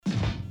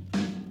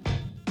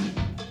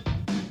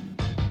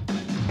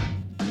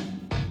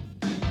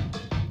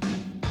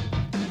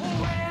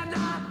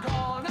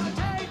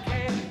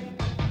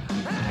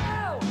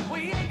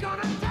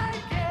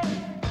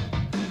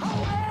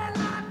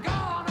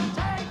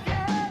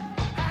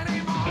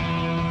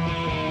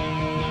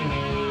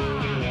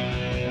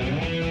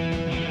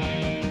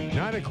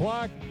9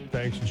 o'clock.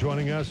 Thanks for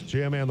joining us.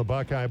 Jim and the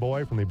Buckeye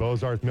Boy from the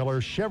Bozarth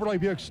Miller Chevrolet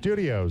Buick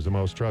Studios, the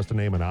most trusted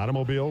name in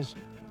automobiles.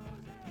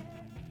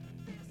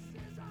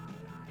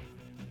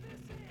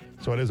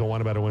 So it is a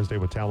Wine About It Wednesday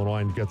with Talon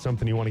Wine. You got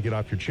something you want to get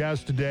off your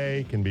chest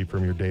today. Can be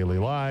from your daily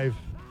life.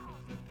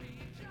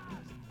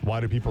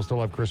 Why do people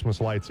still have Christmas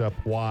lights up?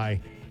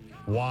 Why?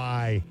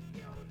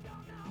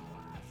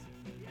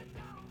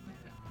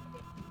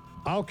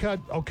 I'll cut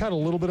a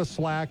little bit of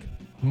slack.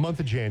 Month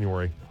of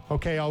January.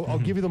 Okay, I'll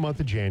give you the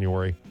month of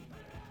January.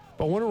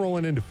 But when we're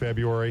rolling into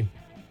February,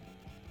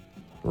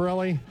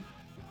 really,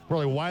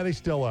 why are they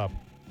still up?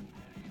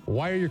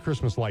 Why are your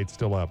Christmas lights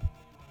still up?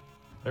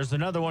 There's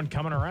another one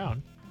coming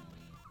around.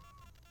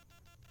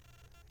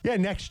 Yeah,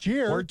 next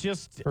year. We're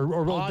just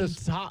on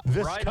this top,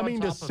 this right coming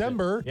on top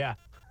December. Of it. Yeah.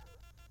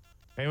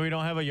 Maybe we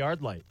don't have a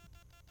yard light.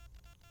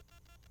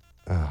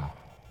 Oh.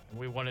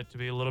 We want it to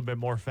be a little bit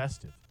more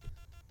festive.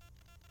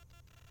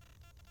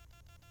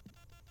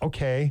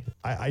 Okay,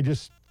 I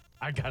just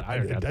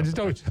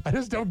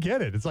don't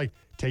get it. It's like,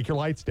 take your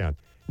lights down.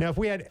 Now, if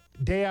we had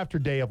day after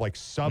day of like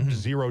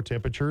sub-zero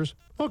temperatures,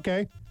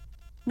 okay,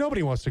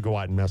 nobody wants to go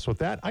out and mess with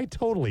that. I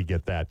totally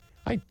get that.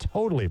 I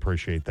totally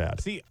appreciate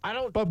that. See, I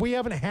don't. But we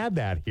haven't had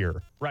that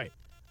here. Right.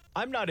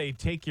 I'm not a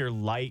take your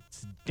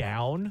lights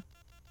down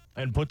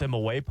and put them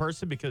away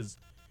person, because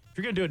if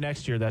you're going to do it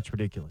next year, that's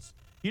ridiculous.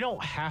 You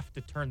don't have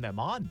to turn them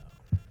on,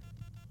 though.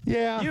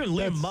 Yeah. You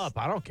leave them up.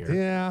 I don't care.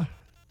 Yeah.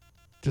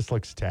 Just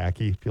looks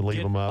tacky if you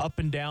leave them up. Up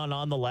and down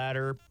on the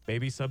ladder.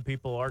 Maybe some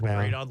people are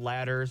great on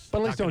ladders. But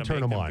at least don't turn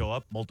them on. Go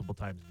up multiple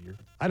times a year.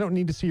 I don't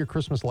need to see your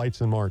Christmas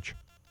lights in March.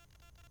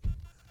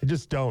 I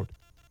just don't.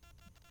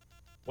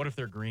 What if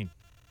they're green?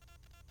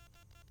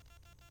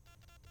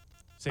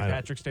 St.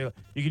 Patrick's Day.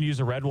 You can use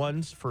the red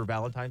ones for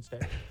Valentine's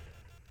Day.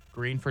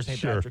 Green for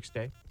St. Patrick's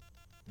Day.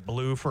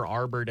 Blue for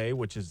Arbor Day,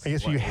 which is... I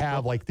guess you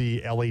have like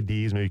the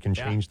LEDs. Maybe you can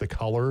change the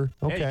color.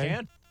 Okay. Yeah,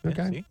 you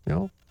can. Okay.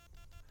 Yeah,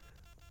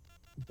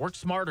 work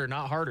smarter,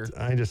 not harder.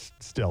 I just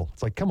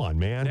it's like, come on,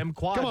 man. Them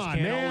quads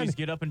can't always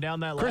get up and down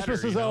that ladder.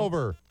 Christmas is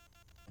over.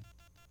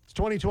 It's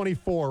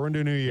 2024. We're into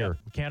a new year.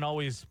 We can't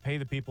always pay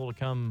the people to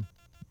come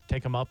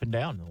take them up and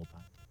down the whole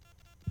time.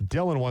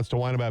 Dylan wants to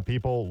whine about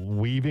people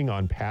weaving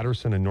on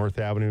Patterson and North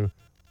Avenue,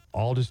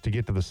 all just to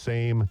get to the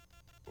same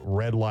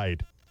red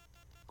light.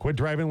 Quit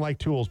driving like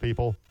tools,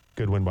 people.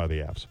 Good win by the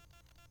Avs.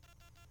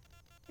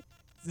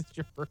 Is this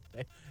your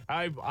birthday?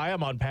 I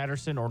am on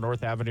Patterson or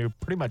North Avenue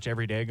pretty much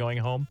every day going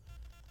home.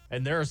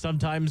 And there are some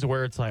times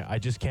where it's like, I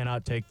just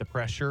cannot take the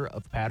pressure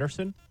of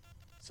Patterson.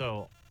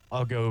 So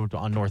I'll go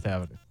on North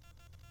Avenue.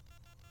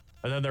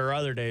 And then there are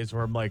other days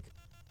where I'm like,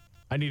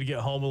 I need to get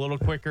home a little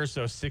quicker,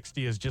 so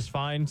 60 is just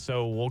fine.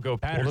 So we'll go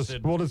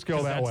Patterson. We'll just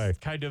go that way.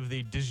 Kind of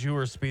the de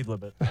jour speed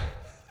limit.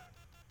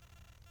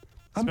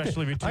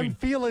 Especially between... I'm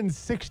feeling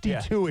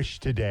 62-ish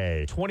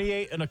today.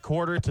 28 and a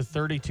quarter to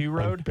 32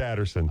 road. On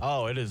Patterson.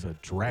 Oh, it is a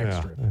drag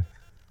strip.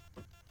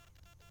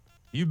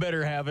 You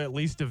better have at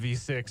least a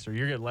V6 or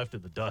you're getting left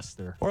in the dust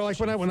there. Or like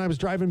when I was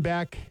driving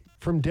back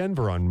from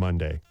Denver on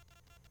Monday.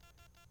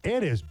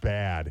 It is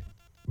bad.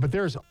 But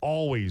there's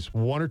always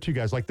one or two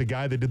guys, like the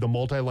guy that did the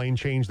multi-lane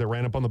change that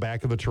ran up on the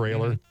back of the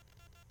trailer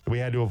that we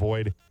had to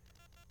avoid.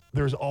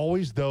 There's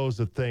always those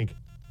that think,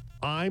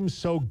 I'm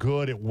so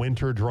good at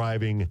winter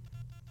driving,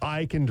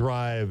 I can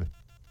drive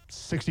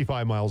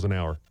 65 miles an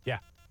hour. Yeah.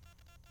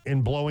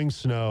 In blowing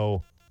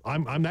snow,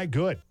 I'm that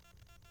good.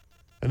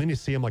 And then you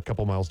see them like a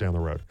couple miles down the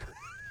road.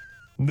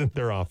 And then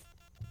they're off.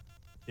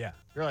 Yeah.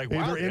 You're like,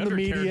 wow, the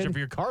undercarriage of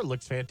your car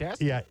looks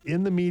fantastic. Yeah,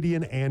 in the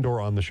median and or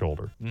on the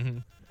shoulder. Mm-hmm.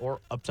 Or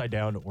upside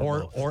down.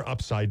 Or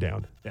upside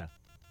down. Yeah.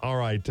 All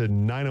right, to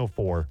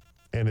 9:04.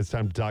 And it's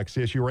time to talk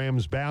CSU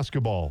Rams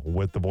basketball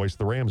with the voice of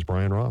the Rams,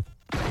 Brian Roth.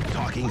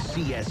 Talking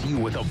CSU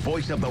with the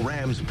voice of the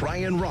Rams,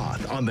 Brian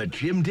Roth, on the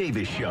Jim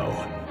Davis Show.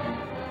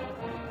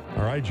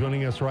 All right,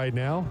 joining us right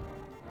now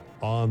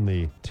on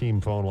the team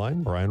phone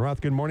line, Brian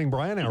Roth. Good morning,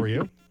 Brian. How are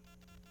you?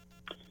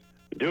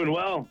 Doing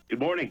well. Good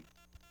morning.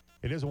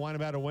 It is a Wine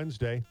About It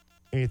Wednesday.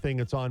 Anything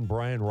that's on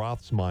Brian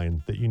Roth's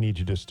mind that you need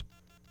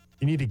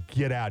to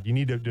get out. You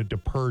need to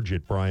purge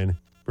it, Brian,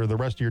 for the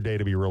rest of your day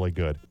to be really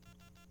good.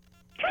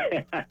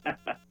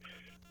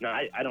 No,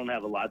 I don't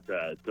have a lot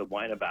to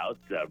whine about.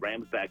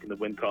 Rams back in the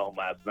win column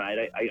last night.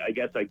 I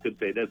guess I could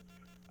say this.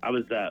 I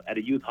was at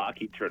a youth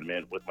hockey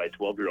tournament with my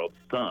 12-year-old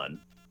son,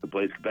 who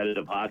plays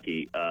competitive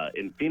hockey,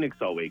 in Phoenix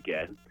all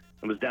weekend.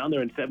 I was down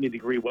there in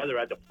 70-degree weather.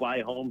 I had to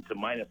fly home to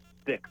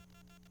 -6.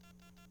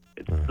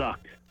 It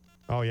sucked.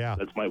 Oh, yeah.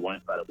 That's my whine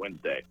about it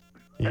Wednesday.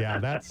 Yeah,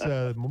 that's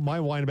my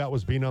whine about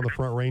was being on the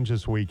Front Range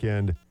this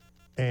weekend,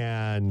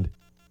 and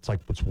it's like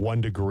it's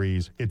 1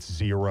 degree, it's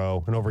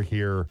 0, and over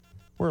here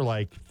we're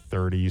like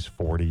 30s,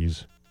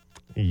 40s.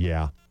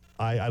 Yeah,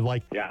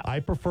 I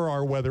prefer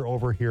our weather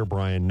over here,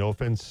 Brian. No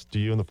offense to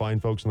you and the fine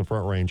folks in the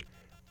Front Range.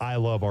 I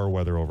love our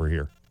weather over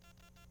here.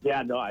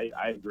 Yeah, no, I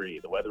agree.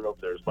 The weather over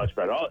there is much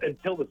better.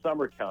 Until the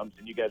summer comes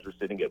and you guys are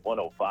sitting at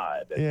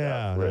 105.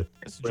 And,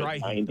 it's dry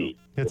 90. heat.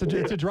 It's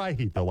a dry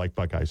heat, though, like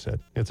Buckeye said.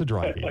 It's a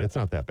dry heat. It's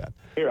not that bad.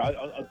 Here,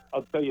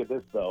 I'll tell you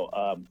this, though.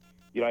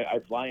 I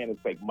fly in,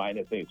 it's like I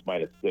think it's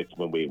 -6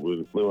 when we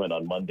flew in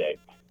on Monday.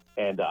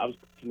 And I was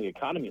in the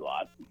economy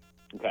lot,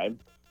 okay?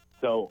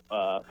 So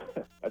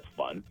that's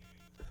fun.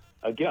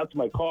 I get out to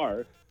my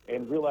car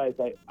and realize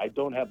I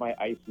don't have my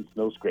ice and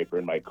snow scraper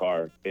in my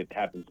car. It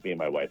happens to be in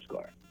my wife's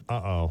car.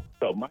 Uh-oh.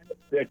 So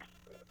 -6,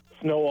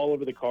 snow all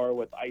over the car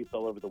with ice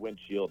all over the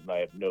windshield, and I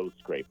have no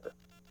scraper.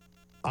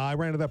 I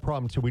ran into that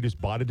problem, too. We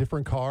just bought a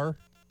different car,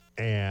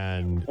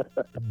 and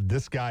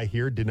this guy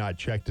here did not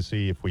check to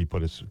see if we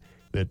put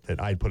that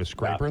I'd put a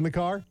scraper in the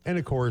car. And,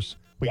 of course,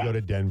 we go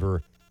to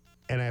Denver,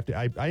 and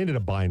I ended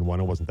up buying one.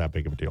 It wasn't that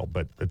big of a deal,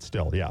 but it's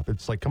still,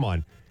 it's like, come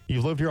on.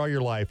 You've lived here all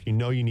your life. You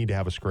know you need to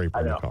have a scraper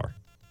in the car.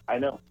 I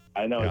know.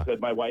 Yeah. Because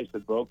my wife's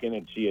had broken,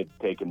 and she had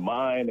taken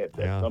mine at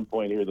some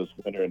point here this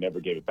winter and never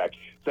gave it back.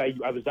 So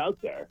I was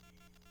out there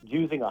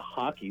using a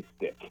hockey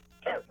stick.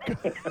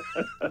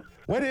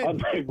 Way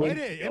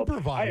to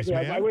improvise,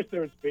 man. I wish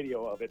there was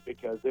video of it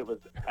because it was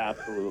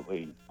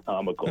absolutely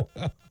comical.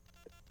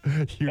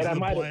 Using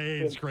the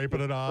blade,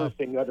 scraping it off.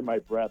 Cursing under my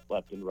breath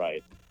left and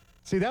right.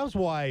 See, that's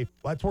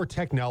where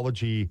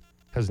technology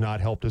has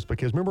not helped us,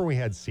 because remember we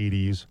had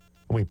CDs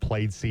and we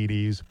played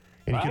CDs,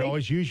 and you could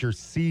always use your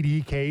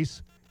CD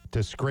case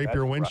to scrape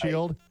your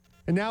windshield. Right.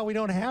 And now we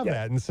don't have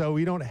that, and so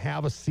we don't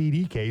have a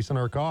CD case in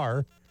our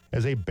car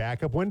as a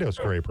backup window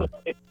scraper.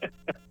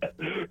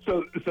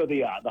 So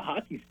the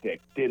hockey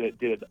stick did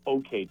an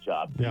okay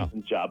job,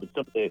 decent job,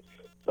 but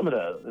some of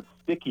the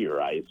stickier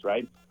ice,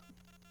 right?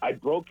 I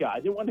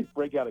didn't want to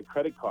break out a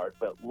credit card,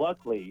 but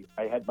luckily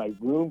I had my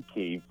room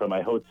key from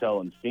my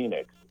hotel in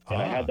Phoenix,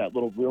 and I had that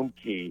little room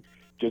key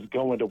just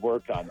going to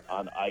work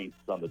on ice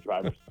on the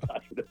driver's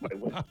side of my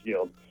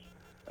windshield.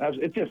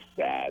 It's just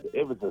sad.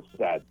 It was a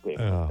sad thing.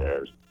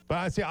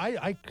 But see,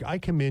 I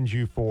commend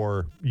you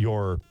for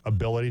your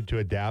ability to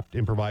adapt,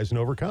 improvise, and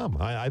overcome.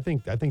 I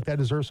think that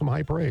deserves some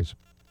high praise.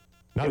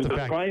 It was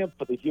a triumph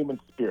for the human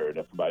spirit,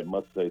 if I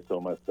must say so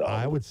myself.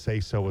 I would say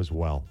so as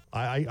well.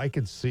 I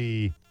could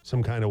see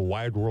some kind of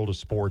Wide World of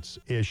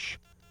Sports-ish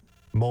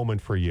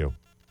moment for you,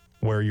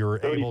 where you're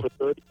 30 able for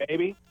 30,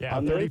 maybe. Yeah,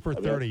 30 for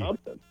 30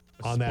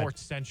 on that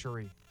sports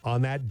century.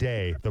 On that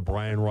day, the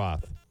Brian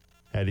Roth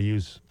had to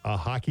use a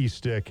hockey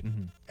stick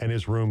and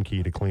his room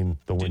key to clean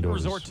the windows. Didn't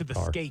resort to the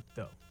skate,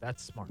 though.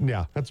 That's smart.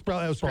 Yeah, that was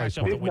probably smart.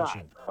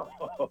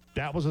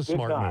 That was a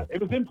smart move.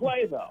 It was in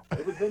play, though.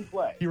 It was in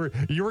play.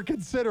 You were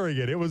considering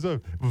it. It was a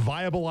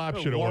viable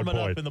option at one point.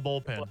 Warming up in the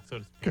bullpen, so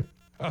to speak.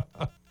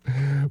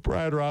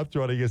 Brian Roth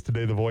joining us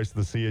today, the voice of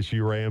the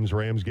CSU Rams.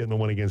 Rams getting the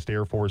win against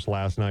Air Force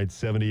last night,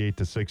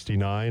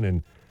 78-69,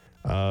 and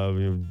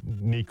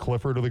Nick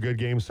Clifford with a good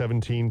game,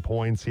 17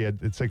 points. He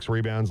had 6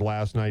 rebounds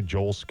last night.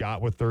 Joel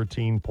Scott with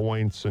 13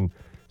 points and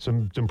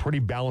some pretty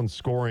balanced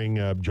scoring.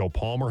 Joe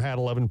Palmer had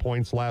 11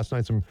 points last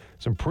night.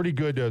 Some pretty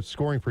good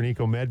scoring for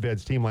Niko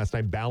Medved's team last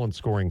night. Balanced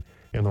scoring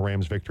in the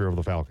Rams' victory over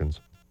the Falcons.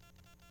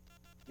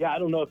 Yeah, I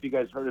don't know if you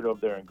guys heard it over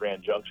there in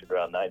Grand Junction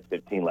around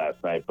 9:15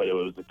 last night, but it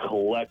was a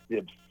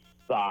collective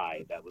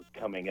sigh that was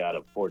coming out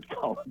of Fort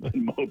Collins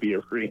and Moby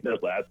Arena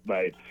last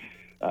night.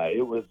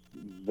 It was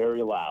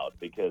very loud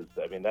because,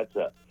 I mean, that's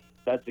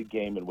a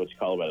game in which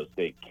Colorado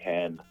State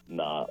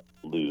cannot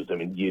lose. I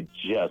mean, you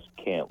just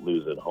can't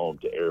lose at home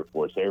to Air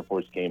Force. Air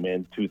Force came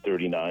in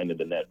 239 in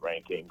the net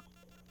rankings.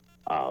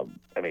 I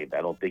mean,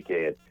 I don't think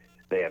they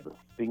have a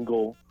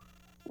single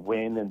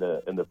win in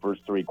the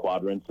first 3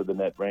 quadrants of the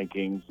net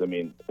rankings. I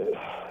mean,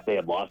 they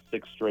have lost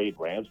 6 straight.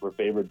 Rams were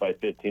favored by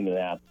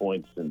 15.5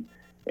 points,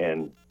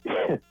 and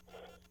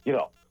you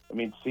know, I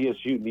mean,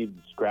 CSU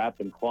needed scrap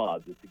and claw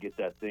just to get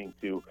that thing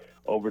to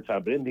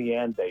overtime. But in the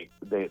end,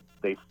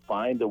 they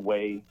find a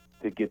way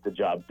to get the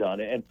job done.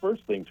 And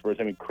first things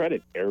first, I mean,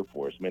 credit Air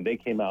Force. I mean, they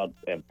came out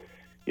and,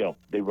 you know,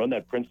 they run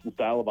that Princeton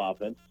style of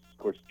offense. Of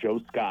course, Joe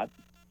Scott,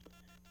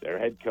 their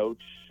head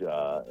coach,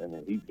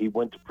 and he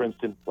went to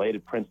Princeton, played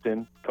at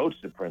Princeton,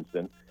 coached at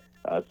Princeton.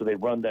 So they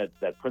run that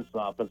Princeton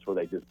offense where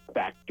they just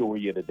backdoor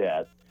you to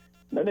death.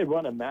 And then they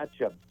run a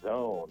matchup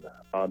zone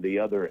on the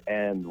other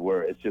end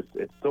where it's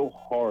so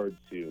hard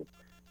to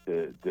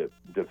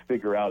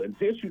figure out. And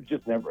CSU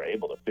just never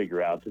able to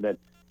figure out. And then,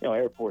 you know,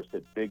 Air Force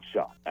hit big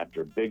shot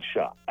after big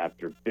shot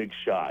after big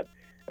shot.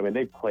 I mean,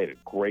 they played a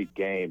great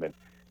game. And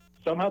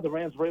somehow the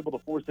Rams were able to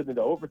force it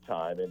into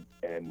overtime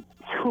and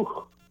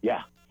whew,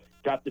 yeah,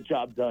 got the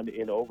job done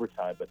in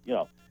overtime. But, you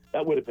know,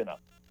 that would have been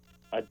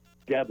a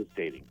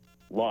devastating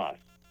loss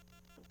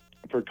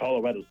for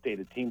Colorado State,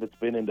 a team that's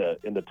been in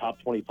the top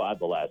 25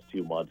 the last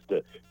 2 months.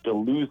 To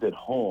lose at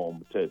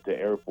home to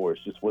Air Force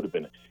just would have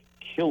been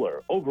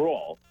killer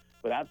overall,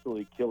 but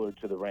absolutely killer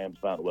to the Rams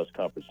Mountain West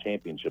Conference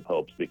Championship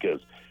hopes, because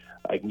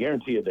I can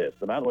guarantee you this,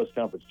 the Mountain West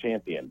Conference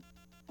champion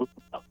will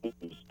not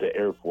lose to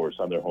Air Force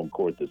on their home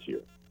court this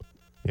year.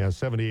 Yeah,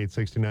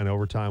 78-69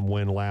 overtime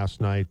win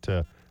last night.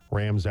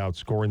 Rams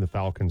outscoring the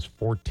Falcons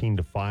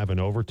 14-5 in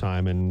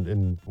overtime.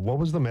 And what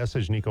was the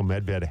message Niko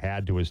Medved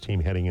had to his team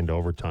heading into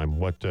overtime?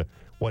 What did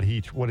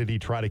he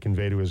try to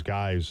convey to his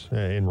guys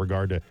in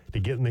regard to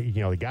getting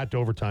they got to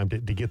overtime to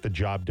get the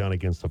job done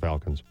against the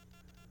Falcons?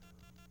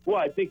 Well,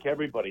 I think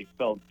everybody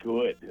felt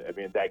good. I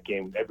mean, that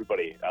game,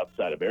 everybody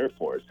outside of Air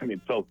Force,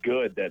 felt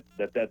good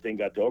that thing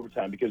got to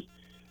overtime because,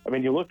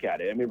 you look at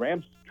it.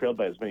 Rams trailed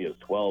by as many as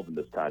 12 in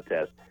this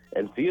contest,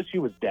 and CSU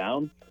was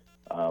down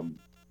 64-60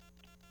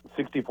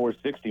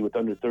 with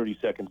under 30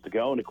 seconds to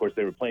go. And, of course,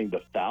 they were playing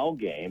the foul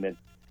game, and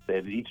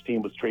each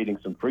team was trading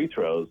some free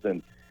throws.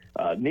 And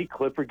Nate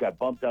Clifford got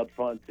bumped out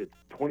front. It's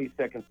 20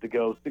 seconds to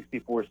go,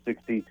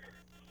 64-60.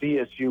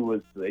 CSU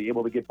was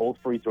able to get both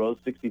free throws,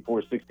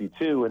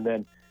 64-62, and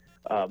then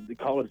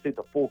Colorado State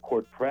the full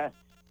court press,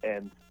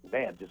 and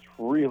man, just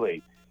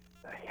really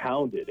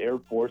hounded Air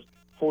Force,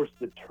 forced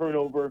the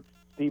turnover.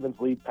 Stevens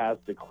lead pass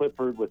to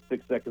Clifford with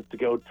 6 seconds to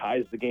go,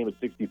 ties the game at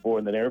 64,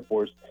 and then Air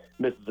Force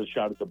misses a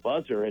shot at the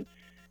buzzer, and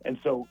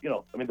so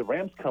the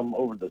Rams come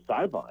over the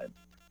sidelines.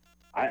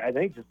 I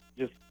think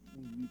just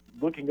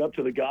looking up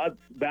to the gods,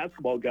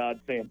 basketball gods,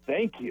 saying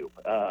thank you.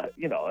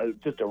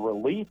 Just a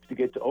relief to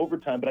get to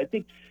overtime, but I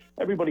think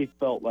everybody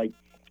felt like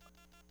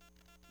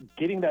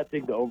getting that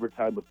thing to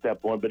overtime was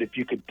step one, but if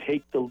you could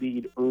take the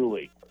lead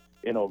early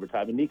in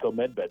overtime, and Nico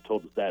Medved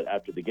told us that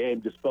after the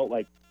game, just felt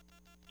like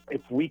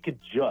if we could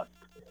just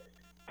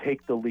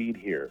take the lead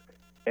here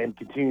and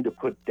continue to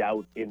put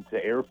doubt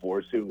into Air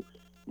Force, who,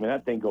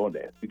 that thing going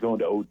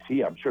to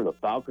OT, I'm sure the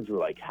Falcons were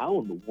like, how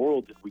in the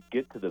world did we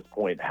get to this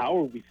point? How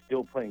are we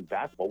still playing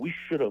basketball? We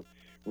should have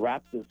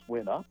wrapped this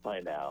win up by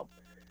now.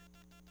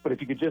 But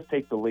if you could just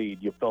take the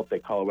lead, you felt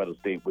that Colorado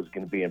State was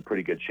going to be in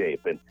pretty good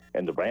shape.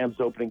 And the Rams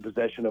opening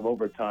possession of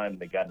overtime,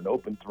 they got an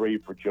open three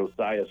for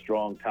Josiah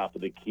Strong, top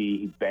of the key.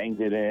 He banged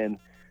it in.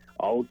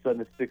 All of a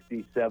sudden,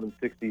 it's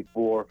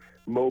 67-64.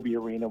 Moby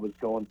Arena was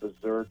going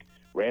berserk.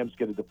 Rams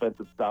get a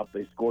defensive stop.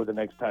 They score the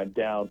next time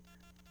down.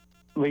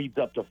 Leads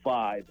up to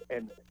 5.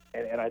 And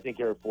I think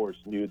Air Force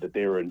knew that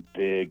they were in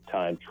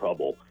big-time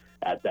trouble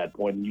at that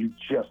point. And you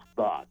just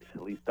thought,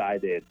 at least I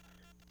did,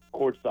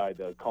 courtside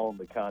calling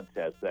the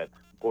contest, that,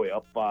 boy,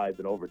 up 5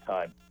 in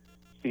overtime,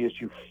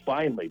 CSU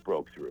finally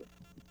broke through.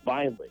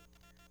 Finally.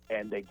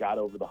 And they got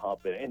over the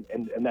hump,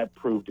 and that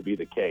proved to be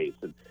the case.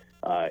 And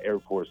Air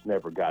Force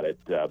never got it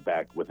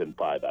back within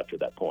 5 after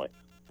that point.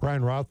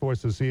 Brian Roth,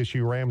 voice of the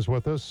CSU Rams,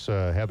 with us.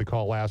 Had the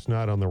call last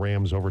night on the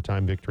Rams'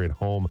 overtime victory at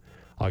home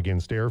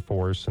against Air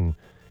Force. And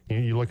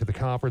you look at the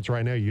conference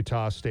right now,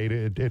 Utah State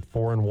at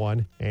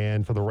 4-1.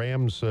 And for the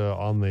Rams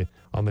on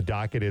the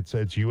docket, it's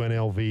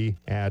UNLV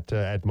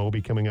at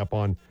Moby coming up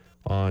on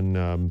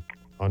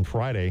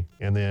Friday.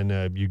 And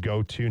then you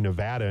go to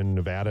Nevada, and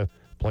Nevada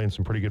playing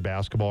some pretty good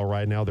basketball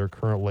right now. They're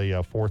currently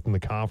fourth in the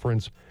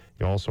conference.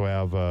 You also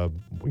have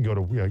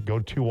go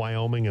to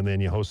Wyoming, and then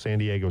you host San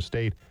Diego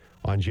State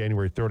on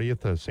January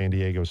 30th. San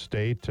Diego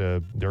State,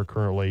 they're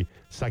currently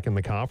second in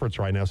the conference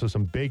right now. So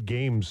some big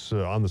games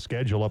on the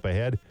schedule up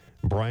ahead.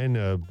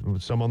 Brian,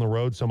 some on the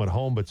road, some at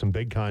home, but some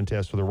big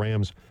contests for the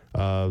Rams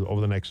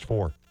over the next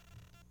 4.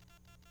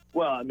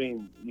 Well,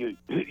 you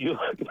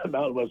look at the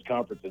Mountain West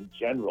Conference in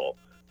general,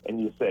 and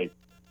you say,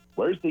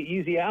 where's the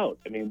easy out?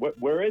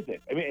 Where is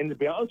it? And to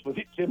be honest with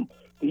you, Jim,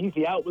 the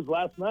easy out was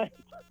last night,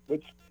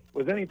 which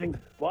was anything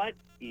but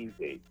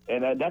easy.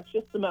 And that's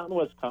just the Mountain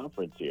West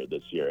Conference here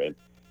this year. And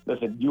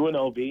listen,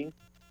 UNLV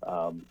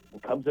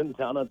comes into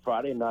town on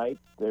Friday night.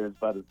 They're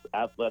about as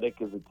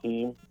athletic as a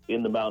team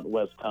in the Mountain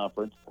West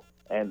Conference.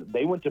 And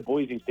they went to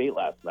Boise State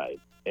last night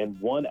and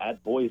won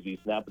at Boise,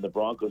 snapping the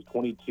Broncos'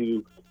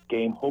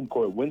 22-game home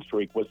court win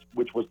streak,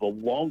 which was the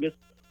longest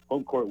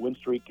home court win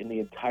streak in the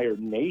entire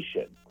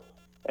nation.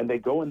 And they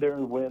go in there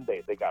and win.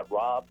 They got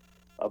robbed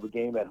of a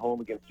game at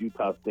home against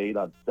Utah State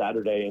on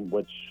Saturday, in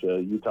which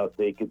Utah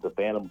State gets a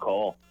phantom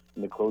call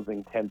in the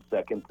closing 10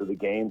 seconds of the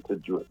game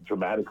to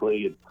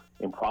dramatically and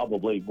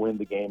improbably win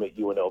the game at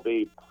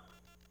UNLV.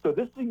 So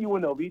this is a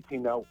UNLV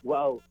team now.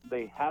 Well,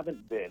 they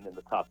haven't been in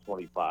the top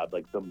 25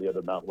 like some of the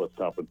other Mountain West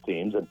Conference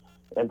teams,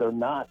 and they're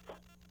not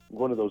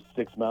one of those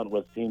 6 Mountain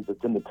West teams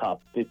that's in the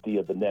top 50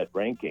 of the net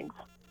rankings.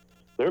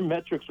 Their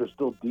metrics are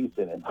still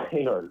decent, and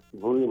they are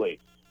really,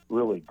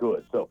 really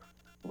good. So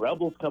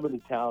Rebels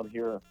coming to town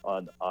here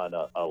on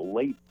a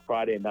late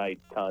Friday night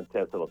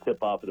contest that'll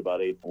tip off at about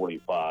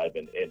 8:45,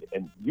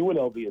 and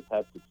UNLV has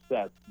had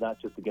success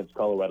not just against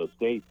Colorado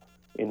State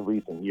in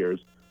recent years,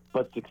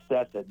 but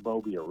success at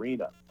Moby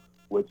Arena,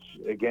 which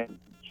again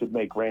should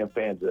make Ram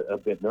fans a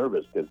bit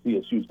nervous because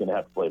CSU is going to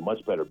have to play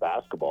much better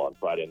basketball on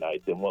Friday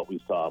night than what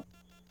we saw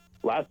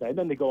last night. And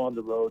then they go on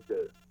the road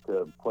to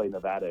play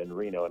Nevada and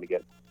Reno, and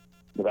again,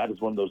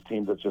 Nevada's one of those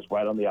teams that's just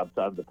right on the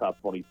outside of the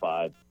top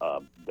 25.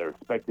 They're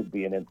expected to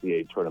be an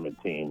NCAA tournament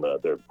team.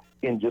 They're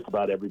in just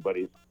about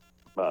everybody's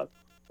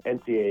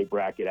NCAA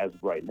bracket as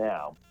of right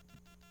now.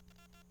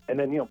 And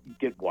then, you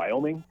get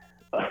Wyoming.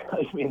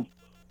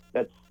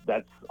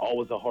 That's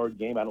always a hard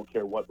game. I don't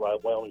care what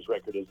Wyoming's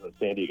record is in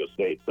San Diego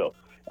State. So,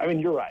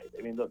 you're right.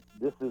 Look,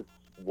 this is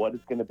what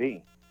it's going to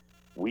be.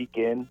 Week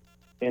in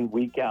and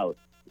week out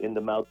in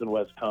the Mountain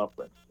West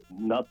Conference.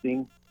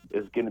 Nothing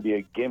is going to be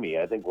a gimme.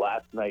 I think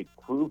last night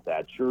proved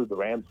that. Sure, the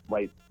Rams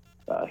might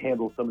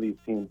handle some of these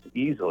teams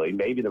easily.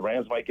 Maybe the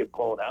Rams might get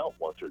blown out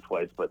once or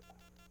twice, but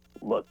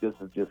look, this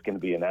is just going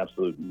to be an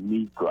absolute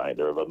meat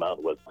grinder of a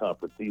Mountain West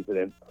Conference season.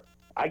 And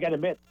I got to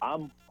admit,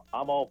 I'm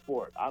all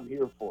for it. I'm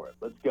here for it.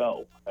 Let's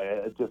go.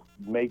 It just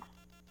makes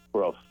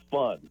for a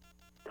fun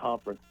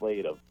conference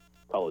slate of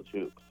college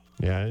hoops.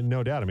 Yeah,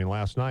 no doubt. I mean,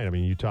 last night,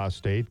 Utah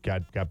State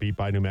got beat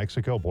by New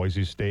Mexico.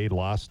 Boise State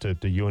lost to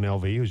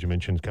UNLV, as you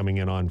mentioned, coming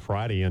in on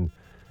Friday. And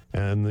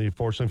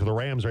fortunately for the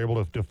Rams, are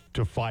able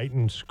to fight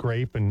and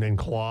scrape and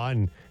claw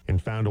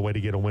and found a way to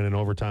get a win in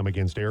overtime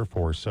against Air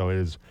Force. So it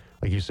is,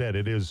 like you said,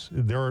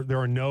 there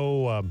are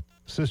no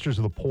sisters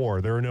of the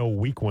poor. There are no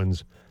weak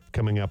ones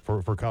coming up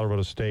for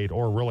Colorado State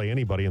or really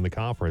anybody in the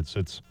conference.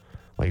 It's,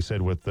 like I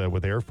said,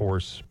 with Air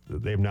Force,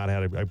 they've not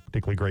had a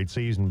particularly great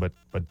season, but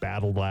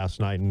battled last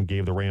night and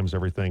gave the Rams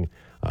everything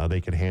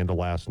they could handle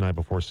last night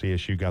before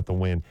CSU got the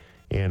win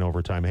in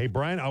overtime. Hey,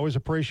 Brian, I always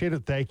appreciate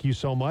it. Thank you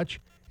so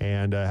much,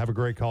 and have a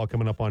great call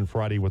coming up on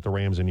Friday with the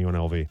Rams and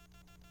UNLV.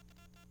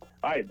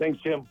 All right,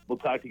 thanks, Jim. We'll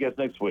talk to you guys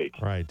next week.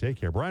 All right, take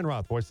care. Brian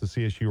Roth, voice of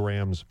the CSU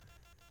Rams,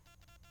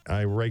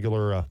 a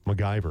regular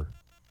MacGyver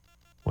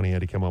when he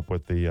had to come up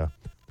with the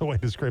way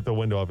to scrape the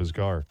window off his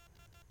car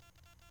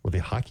with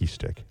a hockey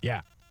stick.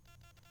 Yeah.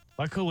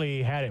 Luckily,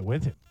 he had it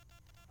with him.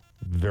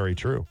 Very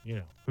true. You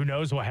know, who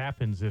knows what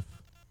happens if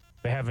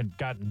they haven't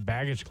gotten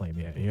baggage claim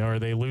yet, or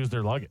they lose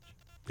their luggage.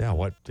 Yeah,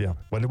 what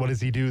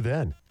does he do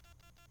then?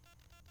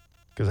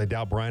 Because I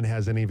doubt Brian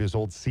has any of his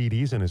old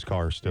CDs in his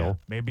car still. Yeah,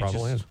 maybe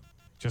Probably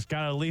just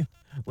got to leave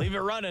it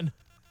running.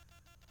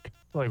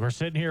 Like, we're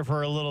sitting here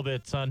for a little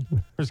bit, son.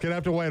 We're just going to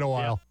have to wait a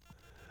while.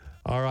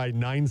 Yeah. All right,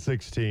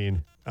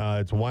 9:16.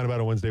 It's Wine About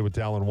a Wednesday with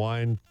Dallin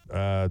Wine.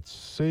 Let's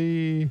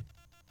see.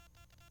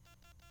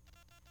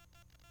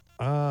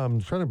 I'm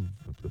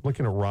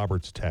looking at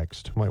Robert's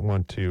text. Might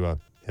want to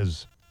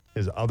his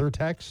other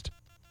text.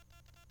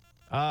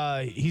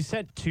 He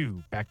sent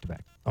 2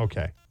 back-to-back.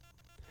 Okay.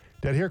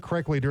 Did I hear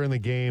correctly during the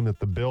game that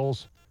the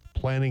Bills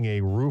planning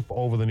a roof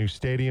over the new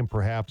stadium,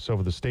 perhaps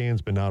over the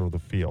stands, but not over the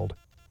field?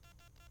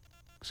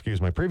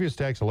 Excuse my previous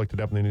text. I looked it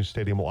up, and the new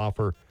stadium will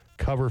offer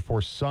cover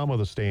for some of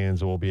the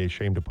stands. It will be a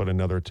shame to put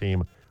another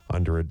team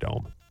under a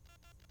dome.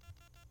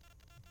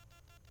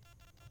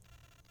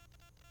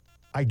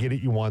 I get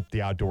it. You want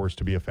the outdoors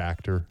to be a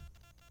factor.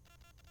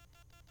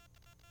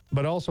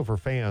 But also for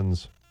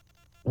fans,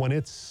 when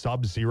it's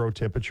sub-zero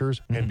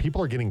temperatures and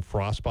people are getting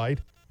frostbite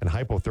and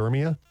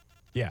hypothermia.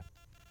 Yeah.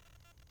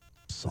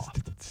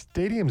 Soft.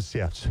 Stadiums,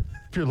 yes.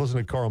 If you're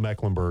listening to Carl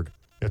Mecklenburg,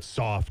 it's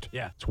soft.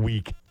 Yeah. It's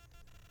weak.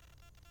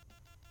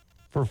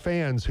 For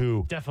fans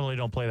who definitely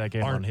don't play that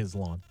game on his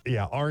lawn.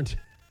 Yeah, aren't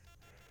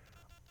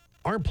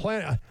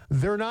playing.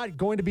 They're not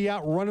going to be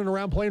out running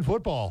around playing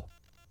football.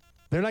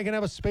 They're not going to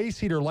have a space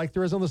heater like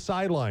there is on the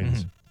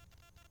sidelines.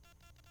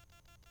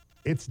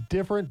 It's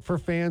different for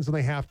fans, and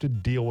they have to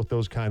deal with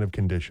those kind of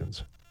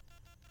conditions.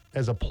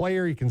 As a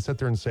player, you can sit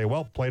there and say,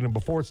 well, played them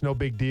before, it's no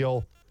big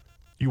deal.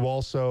 You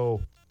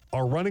also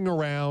are running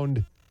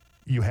around.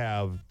 You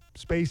have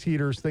space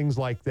heaters, things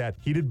like that,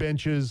 heated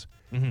benches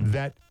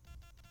that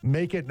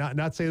make it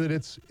not say that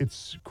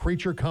it's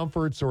creature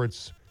comforts or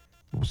it's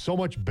so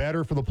much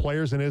better for the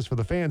players than it is for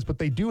the fans, but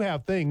they do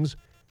have things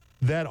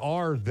that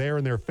are there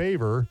in their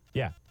favor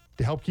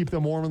to help keep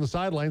them warm on the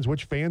sidelines,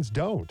 which fans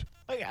don't.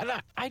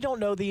 I don't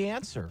know the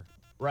answer,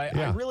 right?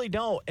 Yeah. I really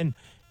don't. And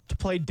to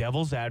play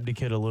devil's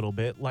advocate a little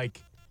bit,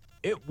 like,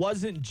 it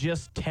wasn't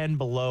just 10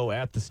 below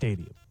at the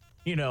stadium.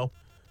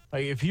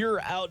 Like, if you're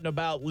out and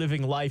about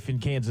living life in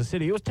Kansas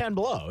City, it was 10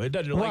 below. It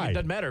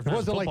doesn't matter if it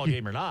was a football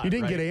game or not. You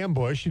didn't get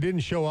ambushed. You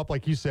didn't show up,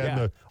 like you said,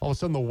 and all of a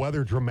sudden the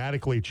weather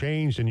dramatically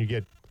changed and you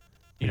get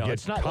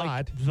it's not caught.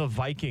 like the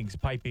Vikings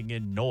piping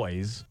in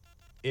noise.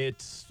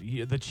 It's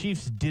the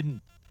Chiefs didn't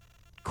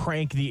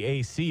crank the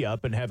AC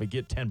up and have it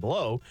get 10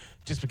 below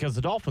just because the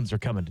Dolphins are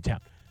coming to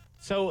town.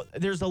 So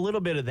there's a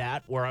little bit of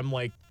that where I'm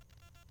like,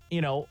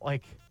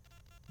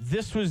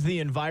 this was the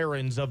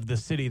environs of the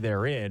city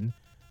they're in.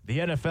 The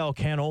NFL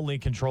can only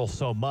control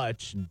so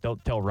much, and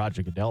don't tell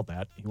Roger Goodell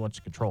that. He wants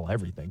to control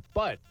everything.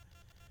 But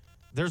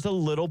there's a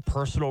little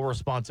personal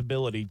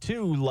responsibility,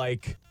 too,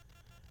 like,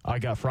 I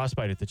got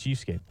frostbite at the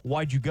Chiefs game.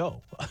 Why'd you go?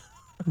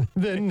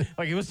 Then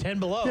it was 10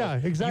 below.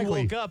 Yeah,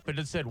 exactly. You woke up and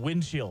it said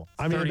wind chill,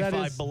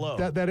 35 below.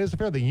 That is a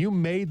fair thing. You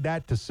made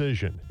that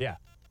decision. Yeah.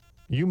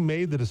 You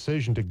made the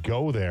decision to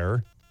go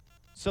there.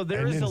 So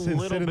there is a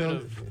little bit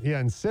of... Yeah,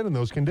 and sit in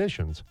those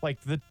conditions. Like,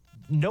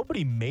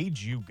 nobody made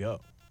you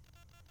go.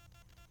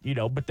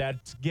 But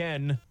that's,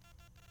 again,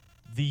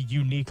 the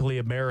uniquely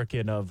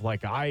American of,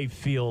 like, I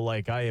feel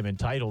like I am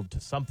entitled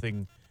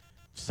to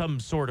some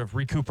sort of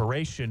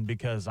recuperation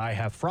because I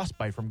have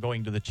frostbite from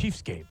going to the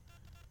Chiefs game.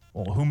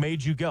 Well, who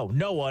made you go?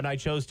 No one. I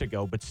chose to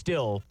go, but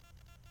still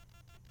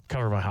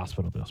cover my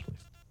hospital bills,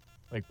 please.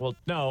 Like, well,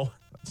 no,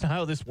 that's not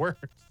how this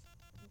works.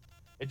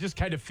 It just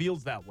kind of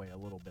feels that way a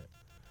little bit.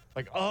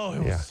 Like, oh,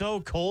 it was so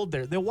cold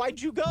there. Then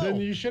why'd you go? Then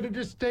you should have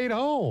just stayed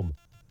home.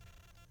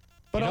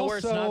 But also, where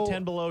it's not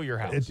 10 below your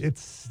house. It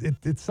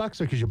sucks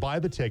because you buy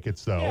the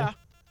tickets, though. Yeah.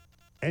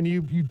 And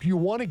you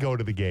want to go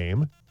to the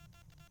game,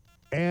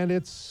 and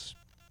it's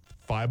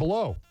 5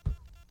 below.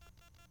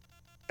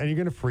 And you're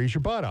going to freeze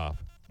your butt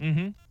off.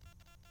 Mm-hmm.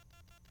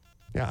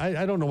 Yeah,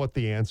 I don't know what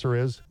the answer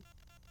is,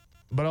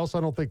 but also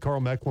I don't think Carl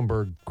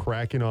Mecklenburg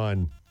cracking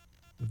on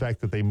the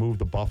fact that they moved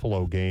the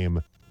Buffalo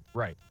game,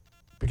 Right.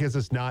 because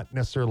it's not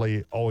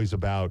necessarily always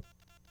about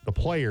the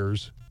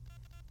players.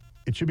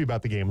 It should be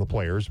about the game, the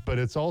players, but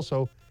it's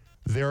also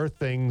there are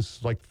things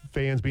like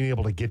fans being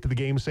able to get to the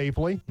game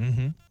safely,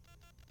 Mm-hmm.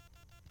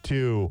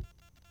 to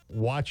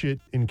watch it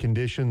in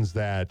conditions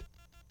that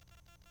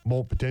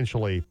won't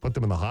potentially put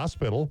them in the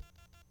hospital.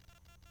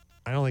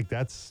 I don't think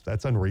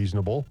that's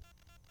unreasonable.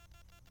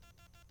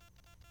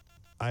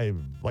 Like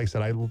I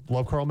said, I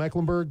love Carl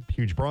Mecklenburg,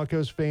 huge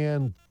Broncos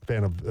fan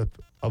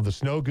of the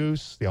Snow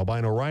Goose, the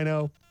albino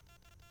rhino.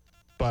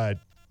 But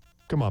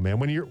come on, man,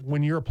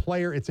 when you're a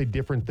player, it's a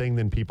different thing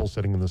than people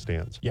sitting in the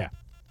stands. Yeah.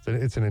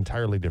 It's an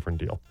entirely different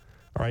deal.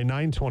 All right,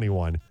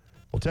 9:21.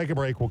 We'll take a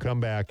break. We'll come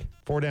back.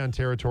 4 Down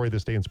Territory,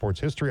 this day in sports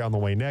history on the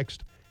way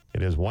next.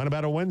 It is Wine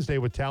About a Wednesday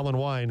with Talon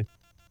Wine.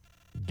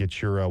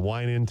 Get your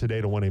wine in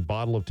today to win a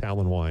bottle of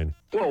Talon Wine.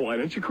 Well, why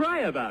don't you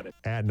cry about it?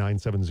 At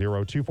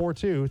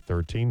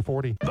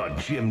 970-242-1340. The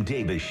Jim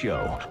Davis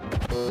Show.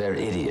 They're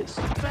idiots.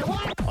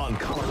 On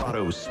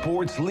Colorado's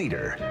sports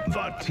leader,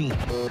 The Team.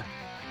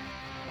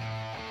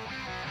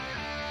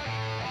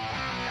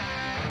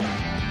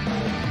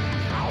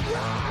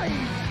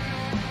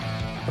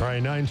 All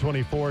right,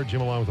 9:24. Jim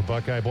along with the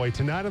Buckeye Boy.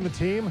 Tonight on the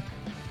team,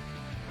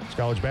 it's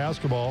college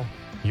basketball.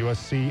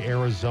 USC,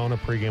 Arizona,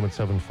 pregame at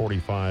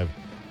 7:45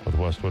 with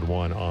Westwood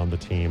One on the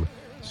Team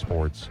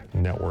Sports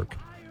Network.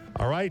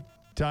 All right,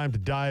 time to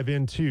dive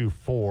into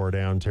 4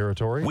 Down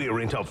Territory. We're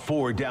into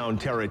 4 Down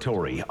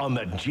Territory on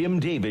The Jim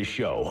Davis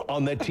Show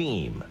on The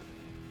Team.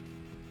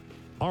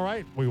 All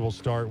right, we will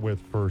start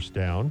with first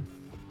down.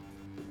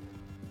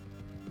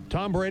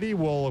 Tom Brady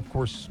will, of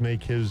course,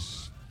 make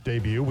his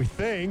debut, we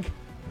think,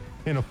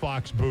 in a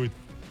Fox booth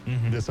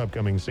this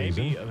upcoming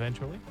season. Maybe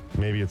eventually.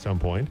 Maybe at some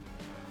point.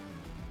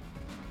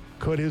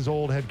 Could his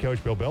old head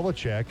coach, Bill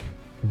Belichick,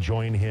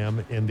 join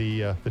him in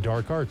the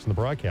dark arts in the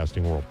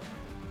broadcasting world?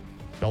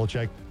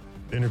 Belichick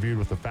interviewed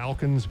with the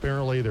Falcons,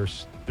 apparently.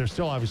 There's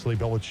still, obviously,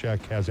 Belichick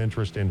has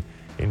interest in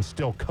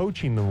still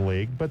coaching the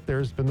league, but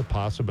there's been the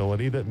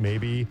possibility that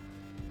maybe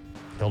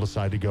he'll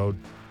decide to go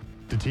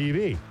to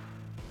TV.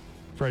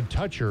 Fred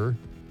Tutcher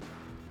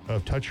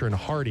of Tutcher and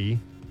Hardy,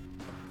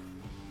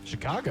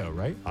 Chicago,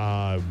 right?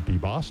 be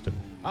Boston.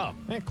 Oh,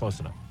 close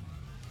enough.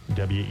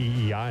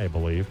 WEEI, I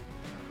believe.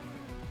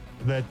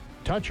 That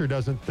Tutcher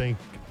doesn't think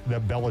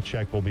that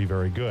Belichick will be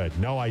very good.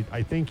 No, I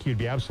think he'd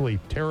be absolutely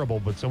terrible,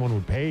 but someone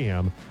would pay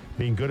him.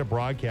 Being good at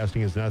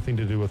broadcasting has nothing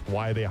to do with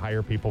why they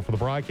hire people for the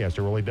broadcast.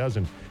 It really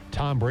doesn't.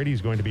 Tom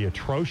Brady's going to be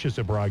atrocious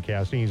at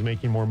broadcasting. He's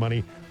making more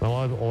money than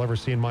I'll ever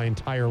see in my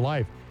entire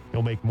life.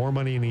 He'll make more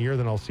money in a year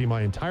than I'll see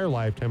my entire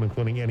lifetime,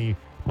 including any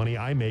money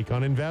I make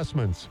on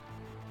investments.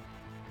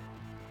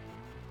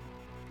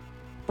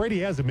 Brady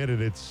has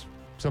admitted it's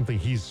something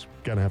he's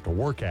going to have to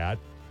work at,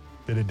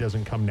 that it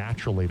doesn't come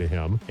naturally to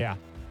him. Yeah.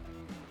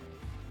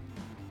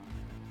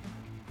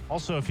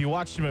 Also, if you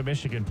watched him at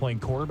Michigan playing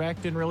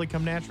quarterback, didn't really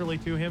come naturally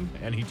to him,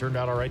 and he turned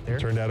out all right there.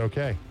 Turned out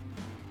okay.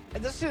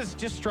 And this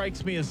just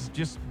strikes me as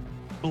just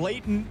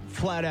blatant,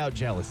 flat-out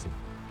jealousy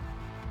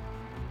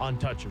on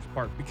Tutcher's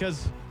part,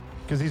 because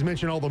he's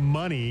mentioned all the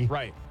money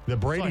right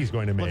that Brady's like,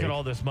 going to make. Look at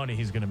all this money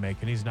he's going to make,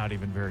 and he's not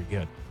even very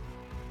good.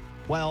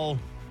 Well,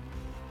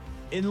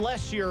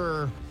 unless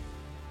you're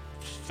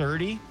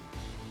 30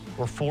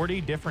 or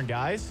 40 different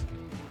guys,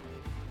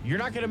 you're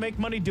not going to make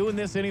money doing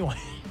this anyway.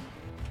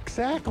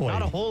 Exactly.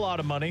 Not a whole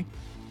lot of money.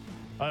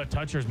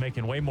 Tutcher's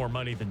making way more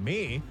money than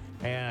me,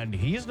 and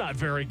he's not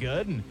very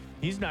good, and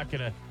he's not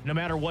going to, no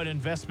matter what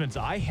investments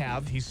I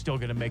have, he's still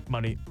going to make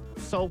money.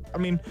 So, I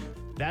mean,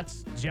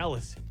 that's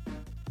jealousy.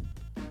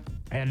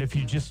 And if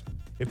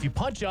you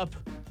punch up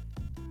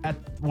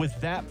with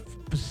that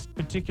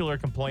particular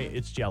complaint,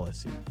 it's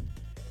jealousy.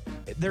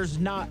 There's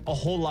not a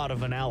whole lot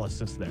of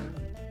analysis there.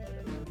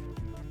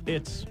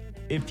 It's,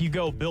 if you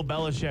go, Bill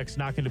Belichick's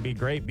not going to be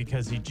great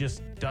because he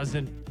just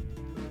doesn't,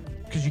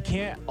 because you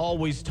can't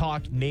always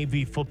talk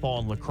Navy football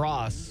and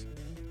lacrosse,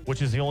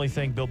 which is the only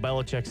thing Bill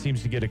Belichick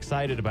seems to get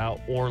excited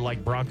about, or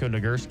like Bronco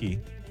Nagurski.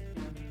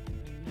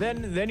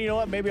 Then you know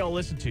what? Maybe I'll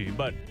listen to you.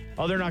 But,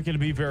 they're not going to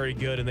be very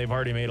good, and they've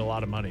already made a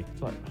lot of money.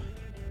 It's like,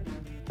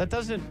 that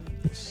doesn't...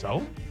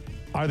 So?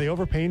 Are they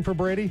overpaying for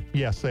Brady?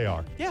 Yes, they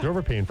are. Yeah. They're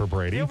overpaying for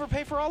Brady. They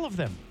overpay for all of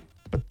them.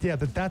 But yeah,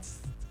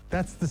 that's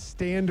the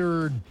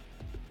standard.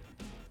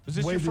 Was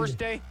this your first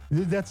day?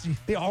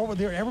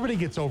 Everybody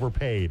gets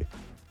overpaid.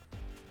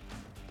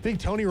 Think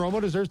Tony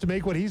Romo deserves to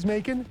make what he's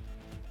making?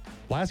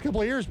 Last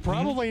couple of years,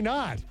 probably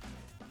not.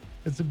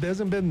 It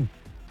hasn't been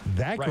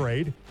that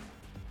great.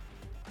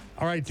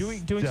 All right,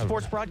 doing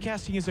sports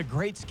broadcasting is a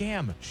great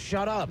scam.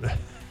 Shut up.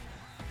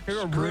 You're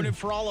going to ruin it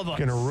for all of us.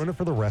 Going to ruin it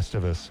for the rest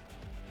of us.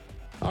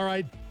 All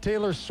right,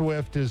 Taylor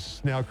Swift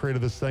has now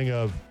created this thing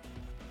of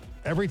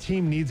every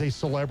team needs a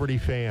celebrity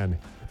fan,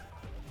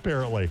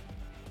 apparently.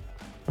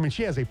 I mean,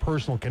 she has a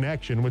personal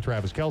connection with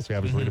Travis Kelce,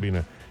 obviously, to being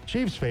a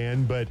Chiefs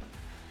fan, but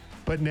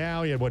But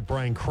now you had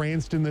Bryan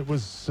Cranston that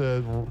was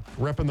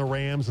repping the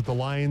Rams at the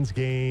Lions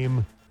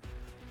game.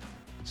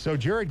 So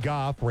Jared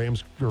Goff,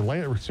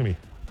 flashing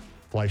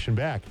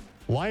back,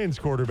 Lions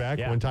quarterback,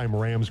 one time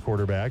Rams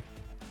quarterback,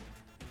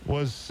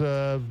 was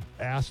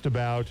asked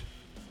about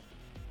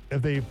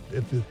a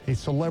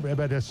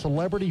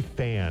celebrity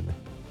fan.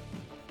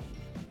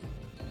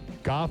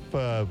 Goff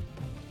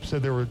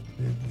said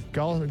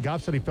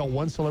Goff said he felt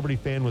one celebrity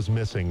fan was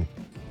missing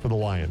for the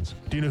Lions.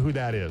 Do you know who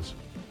that is?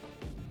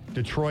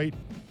 Detroit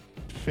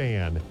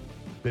fan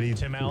that he.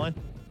 Tim Allen?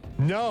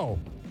 No.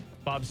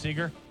 Bob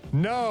Seger?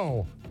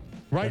 No.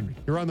 Right,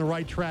 you're on the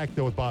right track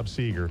though with Bob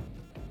Seger.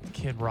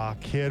 Kid Rock.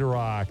 Kid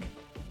Rock.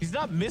 He's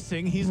not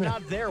missing. He's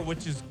not there,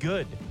 which is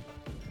good.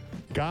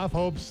 Goff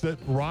hopes that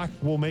Rock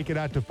will make it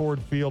out to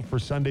Ford Field for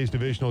Sunday's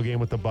divisional game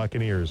with the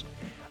Buccaneers.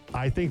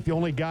 I think the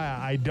only guy,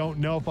 I don't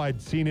know if I'd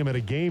seen him at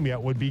a game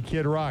yet, would be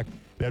Kid Rock.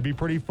 That'd be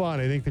pretty fun.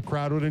 I think the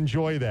crowd would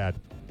enjoy that.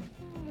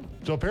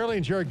 So apparently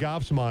in Jared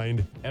Goff's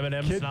mind,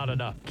 Eminem's not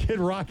enough. Kid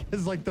Rock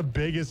is like the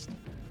biggest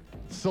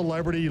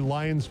celebrity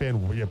Lions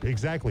fan. Yeah,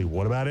 exactly.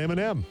 What about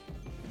Eminem?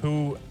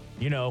 Who,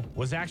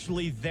 was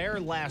actually there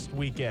last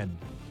weekend,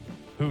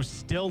 who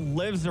still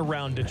lives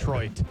around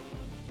Detroit.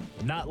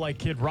 Not like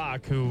Kid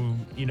Rock, who,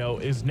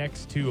 is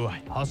next to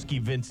Husky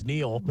Vince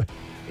Neil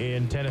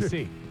in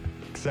Tennessee.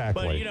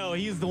 Exactly. But,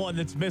 he's the one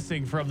that's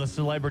missing from the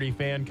celebrity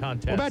fan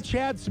contest. What about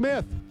Chad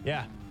Smith?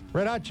 Yeah.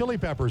 Red Hot Chili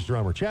Peppers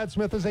drummer. Chad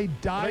Smith is a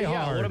diehard.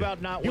 Yeah, what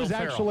about not Will He was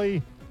Ferrell?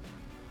 actually,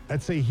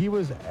 I'd say he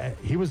was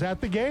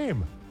at the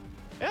game.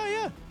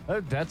 Yeah.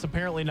 That's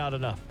apparently not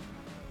enough.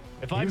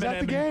 If I'm at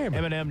the game.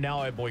 Eminem,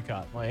 now I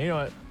boycott. Like, you know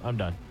what? I'm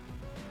done.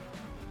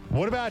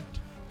 What about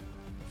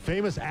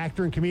famous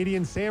actor and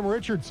comedian Sam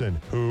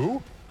Richardson?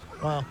 Who?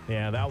 Well,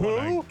 yeah, that one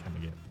I kind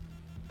of get.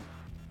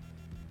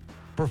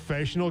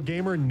 Professional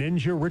gamer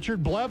ninja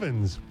Richard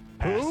Blevins.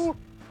 Pass.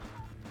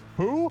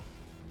 Who?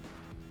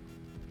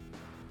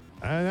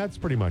 And that's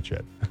pretty much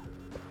it.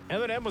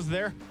 Eminem was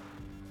there.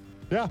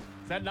 Yeah.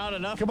 Is that not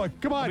enough? Come on.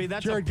 I mean,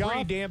 that's Jared a pretty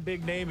Goff. damn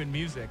big name in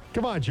music.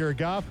 Come on, Jared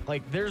Goff.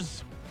 Like,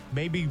 there's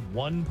maybe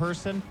one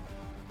person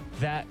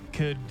that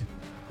could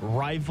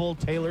rival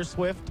Taylor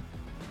Swift,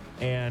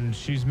 and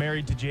she's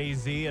married to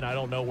Jay-Z, and I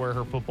don't know where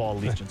her football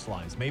allegiance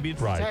lies. Maybe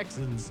it's Right. the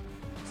Texans,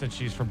 since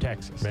she's from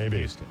Texas. Maybe.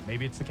 Houston.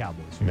 Maybe it's the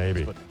Cowboys.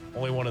 Maybe. But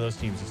only one of those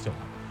teams is still.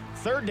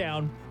 Third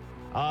down,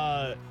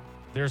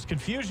 there's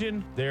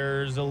confusion.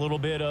 There's a little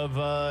bit of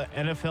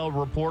NFL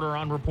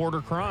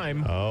reporter-on-reporter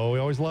crime. Oh, we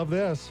always love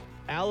this.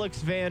 Alex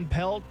Van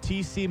Pelt,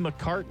 T.C.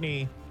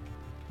 McCartney,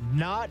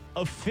 not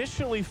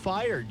officially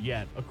fired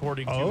yet,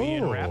 according to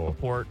Ian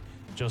Rappaport.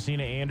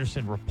 Josina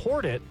Anderson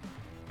reported,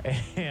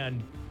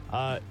 and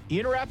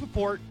Ian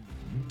Rappaport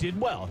did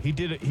well.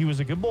 He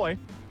was a good boy,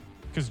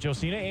 because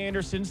Josina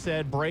Anderson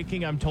said,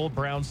 breaking, I'm told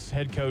Browns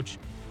head coach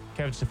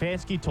Kevin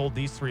Stefanski told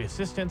these three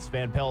assistants,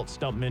 Van Pelt,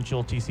 Stump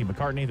Mitchell, T.C.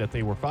 McCartney, that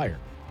they were fired.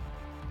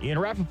 Ian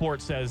Rappaport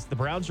says the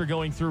Browns are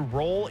going through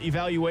role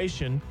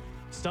evaluation.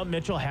 Stump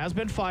Mitchell has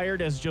been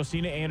fired, as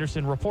Josina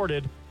Anderson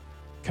reported.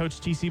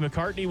 Coach T.C.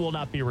 McCartney will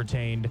not be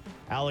retained.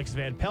 Alex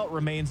Van Pelt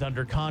remains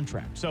under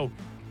contract. So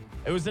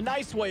it was a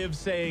nice way of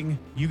saying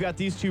you got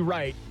these two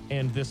right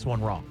and this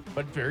one wrong.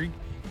 But very,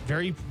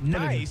 very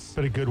nice.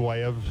 But a good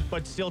way of.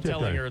 But still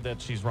telling her that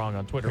she's wrong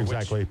on Twitter.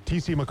 Exactly.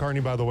 T.C.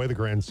 McCartney, by the way, the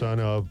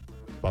grandson of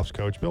Buffs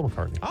coach Bill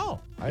McCartney.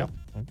 Oh, Yep.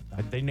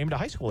 they named a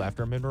high school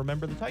after him and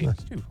Remember the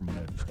Titans, too, from what I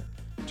understand.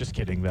 Just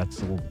kidding.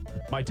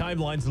 My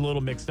timeline's a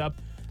little mixed up.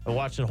 I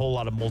watched a whole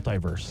lot of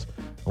multiverse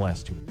the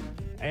last 2 weeks.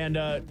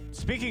 And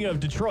speaking of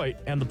Detroit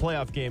and the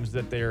playoff games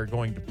that they're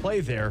going to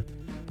play there,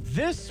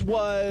 this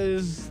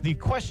was the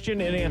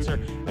question and answer.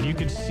 And you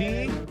can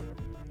see,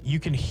 you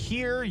can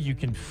hear, you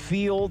can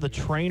feel the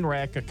train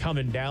wreck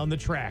coming down the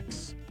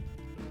tracks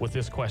with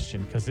this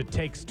question, because it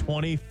takes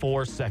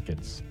 24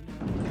 seconds.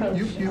 Coach,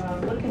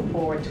 looking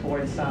forward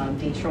towards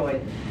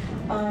Detroit.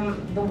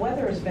 The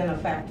weather has been a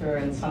factor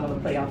in some of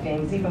the playoff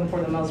games, even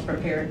for the most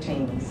prepared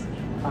teams.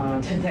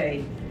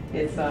 Today,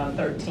 it's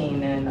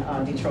 13 in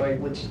Detroit,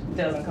 which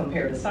doesn't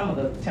compare to some of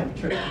the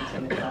temperatures we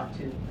tend to drop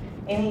to.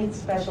 Any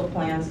special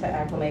plans to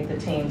acclimate the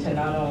team to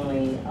not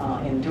only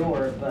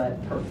endure,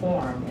 but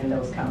perform in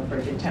those kind of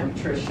frigid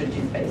temperatures should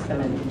you face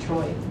them in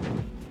Detroit?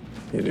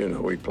 You do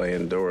know we play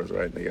indoors,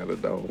 right? They got a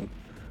dome.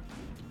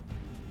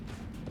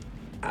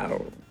 I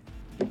don't.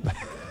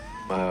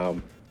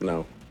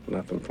 No,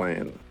 nothing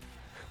planned.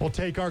 We'll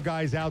take our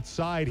guys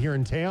outside here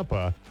in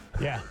Tampa.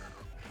 Yeah.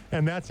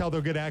 And that's how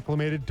they'll get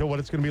acclimated to what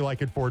it's going to be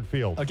like at Ford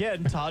Field.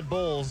 Again, Todd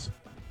Bowles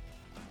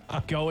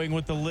going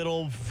with the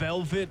little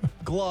velvet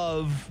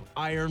glove,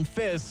 iron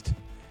fist.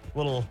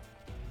 No,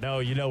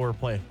 we're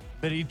playing.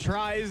 But he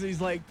tries,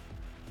 he's like,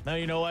 no,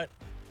 you know what?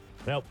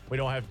 Nope, we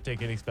don't have to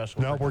take any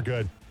special. No, we're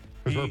good.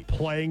 Because we're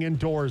playing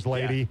indoors,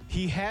 lady. Yeah,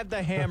 he had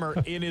the hammer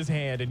in his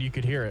hand, and you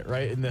could hear it,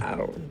 right?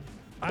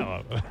 I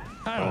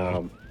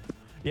don't.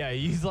 Yeah,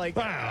 he's like,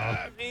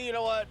 you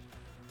know what?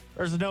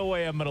 There's no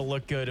way I'm going to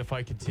look good if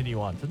I continue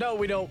on. So, no,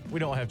 we don't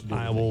have to do it.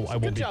 I will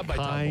Good be job by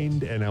Tom kind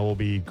Bowles. and I will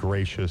be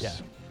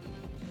gracious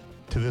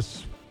to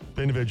this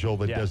The individual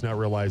that Yeah. does not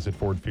realize that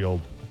Ford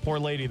Field Poor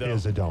lady, though.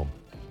 is a dome.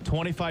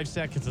 25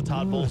 seconds of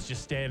Todd Bowles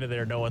just standing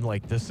there knowing,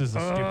 like, this is a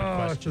stupid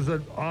question.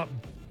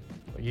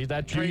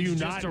 That Do train's you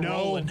just not know?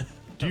 rolling.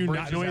 Do you The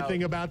not know bridge is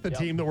anything out. about the Yep.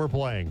 team that we're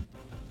playing?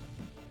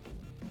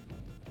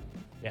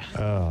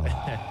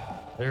 Yeah.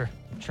 There,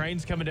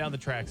 trains coming down the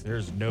tracks.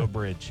 There's no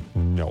bridge.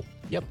 No.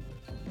 Yep.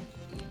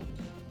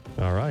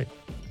 All right.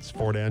 It's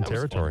four down That was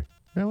territory.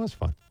 That was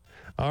fun.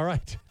 All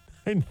right.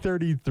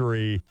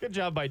 9:33. Good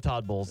job by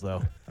Todd Bowles,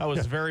 though. That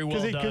was very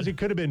well done. Because he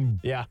could have been.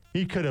 Yeah.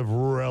 He could have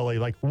really,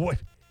 like, what?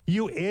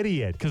 You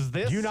idiot. 'Cause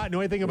this- Do you not know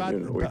anything about.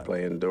 We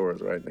play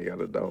indoors, right? They got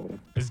a dome.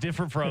 It's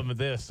different from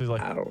this. It's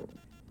like, I don't.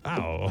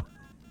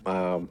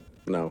 Oh.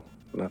 No,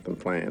 nothing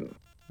planned.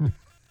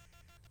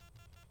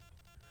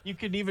 you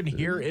can even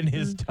hear in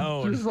his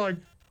tone. Just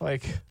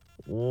like,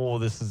 oh,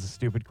 this is a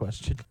stupid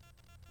question.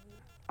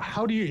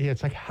 how do you.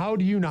 It's like, how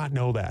do you not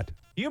know that? Can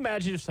you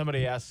imagine if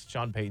somebody asked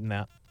Sean Payton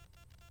that?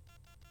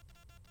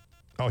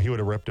 Oh, he would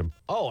have ripped him.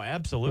 Oh,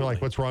 absolutely. They're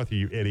like, what's wrong with you,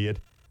 you idiot?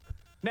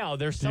 Now,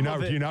 there's Do you, some of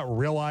not, it. do you not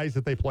realize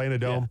that they play in a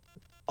dome?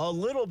 A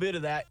little bit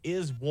of that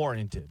is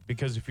warranted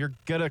because if you're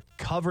going to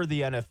cover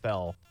the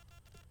NFL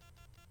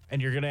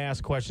and you're going to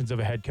ask questions of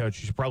a head coach,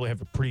 you should probably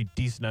have a pretty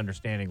decent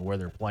understanding of where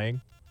they're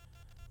playing.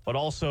 But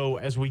also,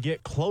 as we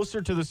get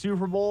closer to the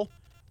Super Bowl,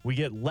 we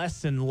get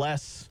less and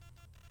less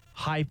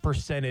high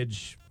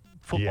percentage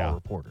football Yeah.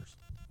 reporters.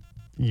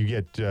 You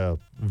get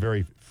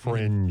very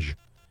fringe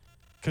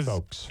Because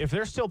folks. if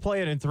they're still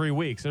playing in 3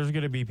 weeks, there's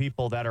going to be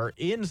people that are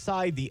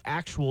inside the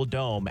actual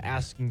dome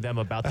asking them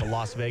about the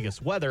Las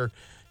Vegas weather.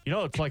 You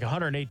know, it's like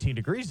 118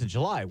 degrees in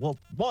July. Well,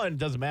 one, it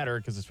doesn't matter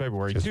because it's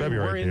February. It's Two,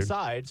 February, we're dude.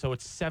 inside, so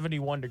it's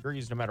 71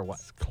 degrees no matter what.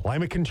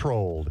 Climate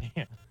controlled.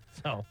 Yeah.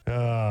 So,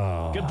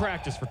 Oh. good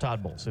practice for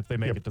Todd Bowles if they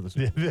make it to the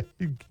Super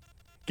Bowl.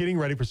 Getting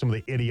ready for some of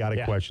the idiotic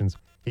Yeah. questions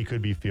he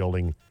could be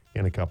fielding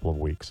in a couple of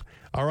weeks.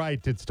 All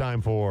right, it's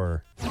time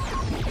for.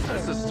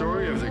 That's the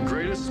story of the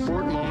greatest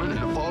sport moment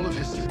in all of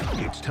history.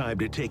 It's time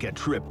to take a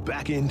trip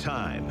back in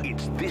time.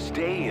 It's This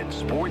Day in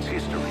Sports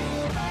History.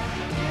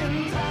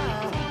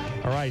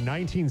 All right,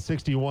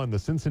 1961, the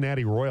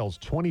Cincinnati Royals'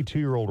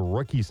 22-year-old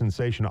rookie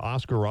sensation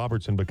Oscar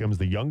Robertson becomes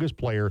the youngest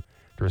player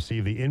to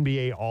receive the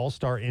NBA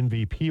All-Star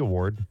MVP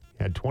award.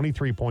 He had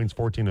 23 points,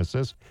 14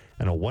 assists,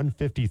 and a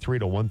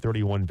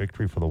 153-131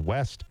 victory for the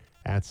West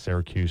at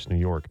Syracuse, New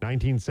York.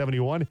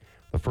 1971,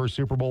 the first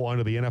Super Bowl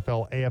under the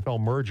NFL-AFL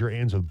merger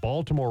ends with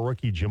Baltimore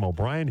rookie Jim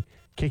O'Brien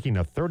kicking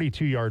a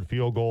 32-yard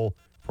field goal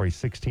for a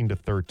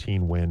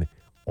 16-13 win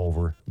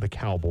over the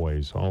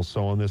Cowboys.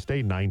 Also on this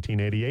date,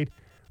 1988,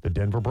 the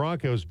Denver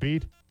Broncos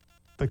beat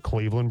the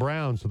Cleveland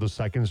Browns for the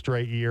second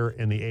straight year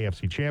in the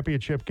AFC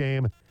Championship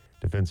game.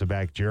 Defensive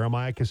back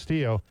Jeremiah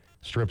Castillo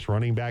strips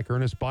running back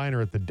Ernest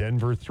Biner at the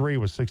Denver 3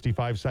 with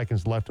 65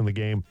 seconds left in the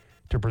game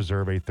to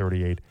preserve a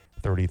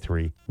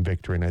 38-33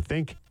 victory. And I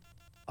think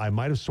I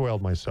might have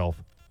soiled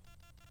myself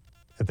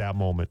at that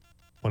moment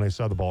when I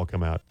saw the ball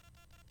come out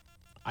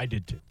I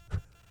did too.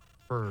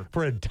 For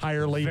for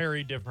entirely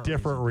very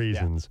different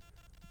reasons.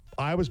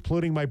 I was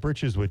polluting my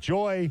britches with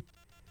joy.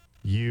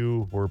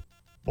 You were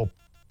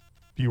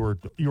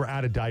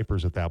out of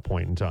diapers at that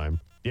point in time.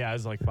 Yeah, I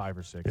was like 5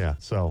 or 6. Yeah,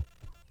 so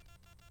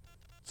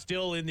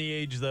Still in the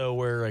age, though,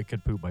 where I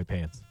could poop my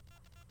pants.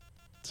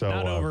 So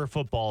Not over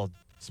football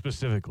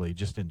specifically,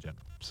 just in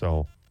general.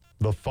 So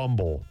the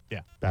fumble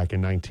Yeah. back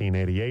in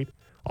 1988.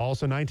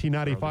 Also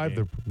 1995,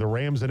 Throw the the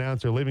Rams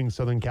announced they're leaving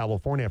Southern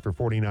California after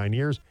 49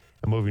 years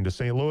and moving to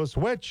St. Louis,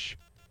 which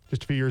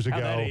just a few years At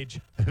ago, that age.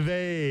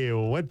 they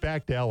went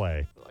back to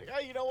L.A. Like,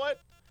 hey, you know what?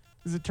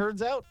 As it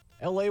turns out,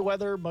 L.A.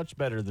 weather much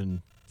better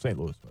than St.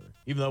 Louis weather,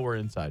 even though we're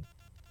inside.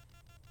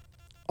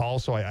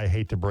 Also, I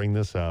hate to bring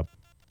this up.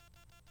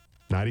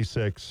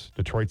 96,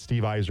 Detroit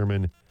Steve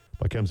Yzerman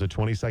becomes the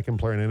 22nd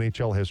player in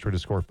NHL history to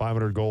score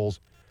 500 goals.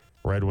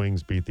 Red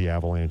Wings beat the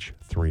Avalanche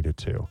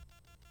 3-2.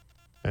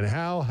 And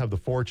how have the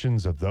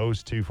fortunes of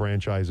those two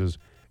franchises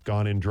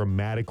gone in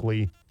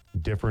dramatically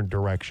different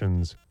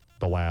directions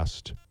the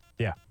last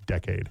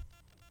decade?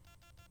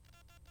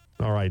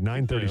 All right, The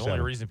only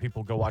 9:37. reason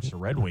people go watch the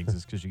Red Wings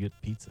is because you get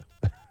pizza.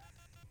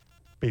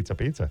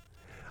 Pizza.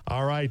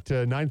 All right,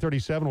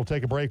 9:37. We'll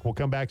take a break. We'll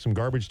come back. Some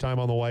garbage time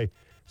on the way.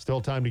 Still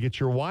time to get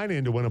your wine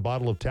in to win a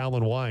bottle of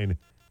Talon wine.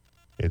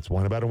 It's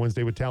Wine About It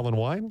Wednesday with Talon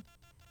Wine.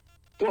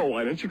 Well,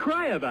 why don't you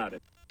cry about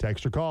it?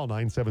 Text or call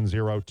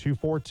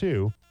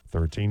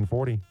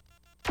 970-242-1340.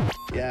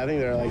 Yeah, I think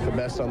they're like the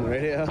best on the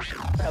radio.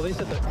 At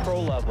least at the pro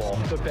level,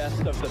 the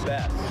best of the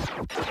best.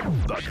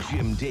 The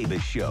Jim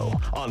Davis Show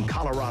on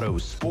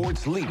Colorado's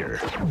sports leader,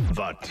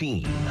 The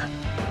Team.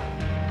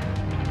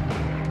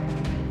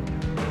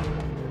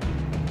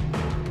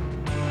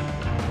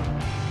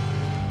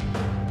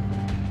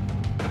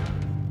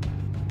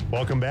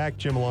 Welcome back.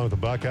 Jim along with the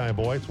Buckeye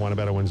Boy. It's Wine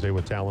About It Wednesday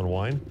with Talon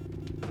Wine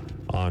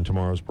on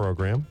tomorrow's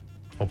program.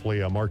 Hopefully,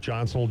 Mark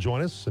Johnson will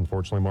join us.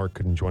 Unfortunately, Mark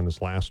couldn't join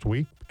us last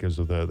week because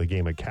of the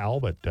game at Cal,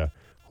 but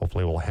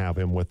hopefully we'll have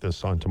him with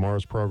us on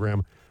tomorrow's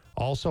program.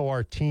 Also,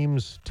 our team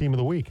of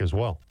the week as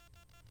well,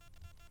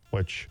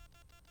 which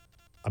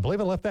I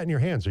believe I left that in your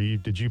hands.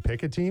 Did you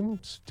pick a team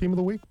of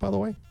the week, by the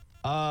way?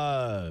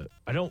 I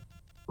don't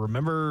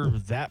remember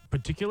that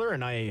particular,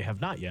 and I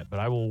have not yet, but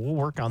we'll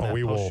work on that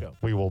post-show.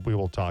 We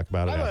will talk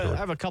about it afterward. I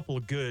have a couple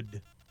of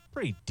good,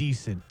 pretty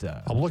decent.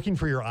 I'm looking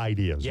for your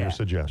ideas, your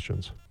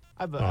suggestions.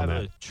 I have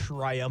a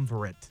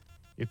triumvirate,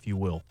 if you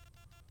will,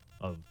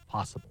 of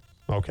possibles.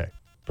 Okay,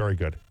 very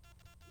good.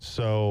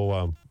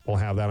 So we'll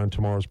have that on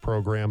tomorrow's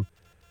program,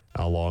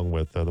 along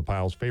with the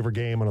Piles' favorite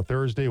game on a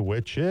Thursday,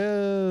 which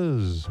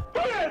is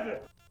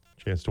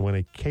chance to win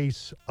a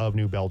case of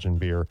New Belgian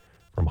beer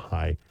from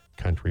High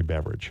Country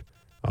Beverage.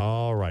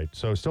 All right,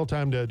 so still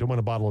time to win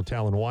a bottle of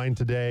Talon wine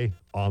today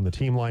on the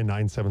team line,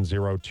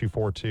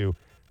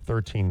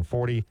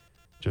 970-242-1340.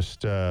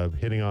 Just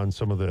hitting on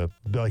some of the,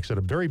 like I said,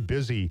 a very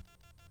busy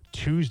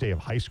Tuesday of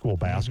high school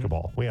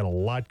basketball. Mm-hmm. We had a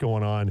lot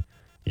going on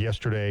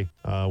yesterday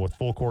with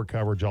full court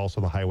coverage,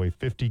 also the Highway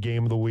 50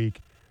 game of the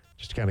week.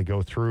 Just to kind of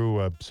go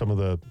through some of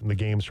the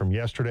games from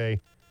yesterday.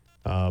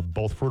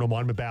 Both Fruita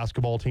Monument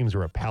basketball teams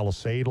were at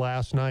Palisade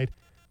last night.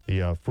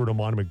 The Fruita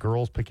Monument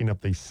girls picking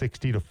up the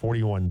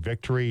 60-41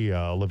 victory.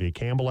 Olivia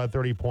Campbell had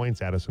 30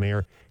 points. Addison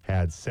Ayer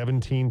had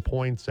 17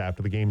 points.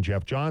 After the game,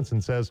 Jeff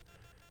Johnson says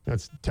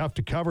it's tough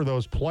to cover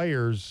those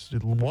players,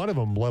 one of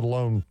them, let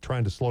alone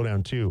trying to slow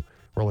down two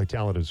really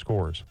talented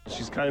scorers.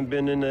 She's kind of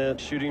been in a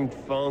shooting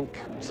funk.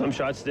 Some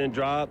shots didn't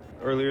drop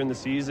earlier in the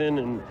season,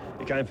 and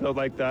it kind of felt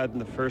like that in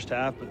the first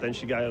half, but then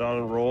she got it on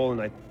a roll, and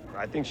I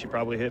think she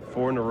probably hit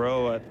 4 in a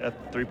row at the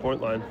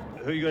three-point line.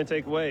 Who are you going to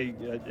take away?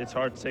 It's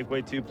hard to take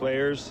away two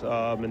players,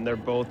 and they're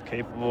both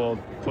capable of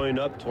putting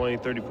up 20,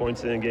 30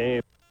 points in a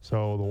game.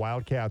 So the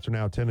Wildcats are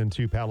now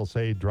 10-2.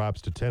 Palisade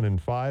drops to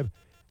 10-5.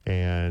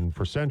 And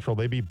for Central,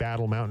 they beat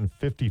Battle Mountain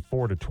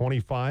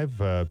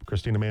 54-25.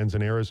 Christina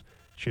Manzanares,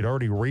 she had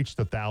already reached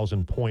the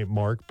 1,000-point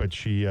mark, but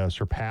she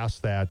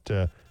surpassed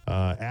that,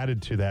 added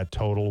to that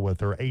total with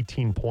her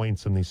 18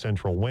 points in the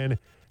Central win.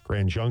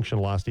 Grand Junction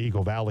lost to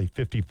Eagle Valley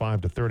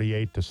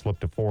 55-38 to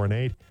slip to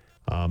 4-8.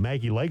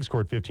 Maggie Legg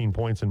scored 15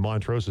 points in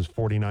Montrose's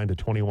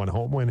 49-21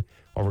 home win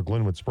over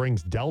Glenwood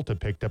Springs. Delta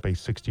picked up a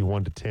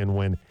 61-10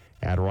 win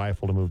at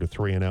Rifle to move to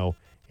 3-0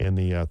 in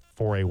the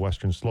 4A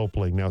Western Slope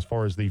League. Now, as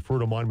far as the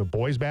Fruita Monument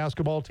boys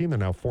basketball team, they're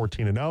now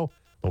 14-0.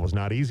 It was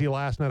not easy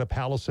last night at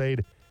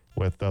Palisade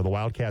with the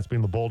Wildcats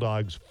beating the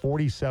Bulldogs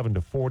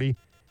 47-40.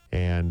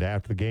 And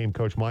after the game,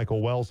 Coach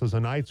Michael Wells says the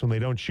Knights, when they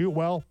don't shoot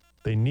well,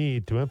 they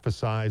need to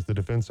emphasize the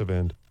defensive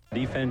end.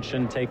 Defense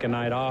shouldn't take a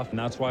night off, and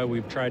that's why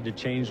we've tried to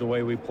change the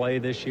way we play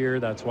this year.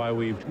 That's why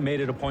we've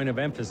made it a point of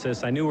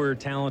emphasis. I knew we were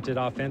talented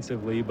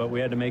offensively, but we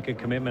had to make a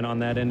commitment on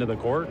that end of the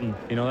court. And,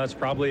 that's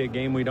probably a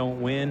game we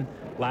don't win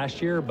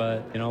last year,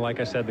 but, like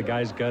I said, the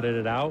guys gutted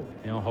it out.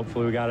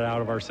 Hopefully we got it out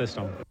of our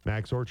system.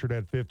 Max Orchard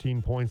had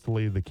 15 points to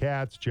lead the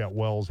Cats. Jet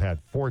Wells had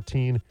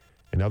 14.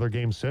 Another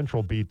game,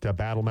 Central beat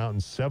Battle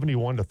Mountain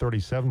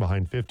 71-37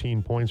 behind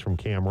 15 points from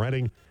Cam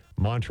Redding.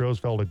 Montrose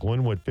fell to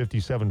Glenwood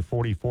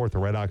 57-44. The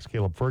Red Ox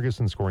Caleb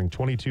Ferguson scoring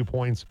 22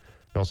 points.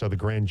 We also had the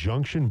Grand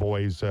Junction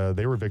boys.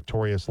 They were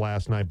victorious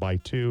last night by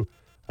 2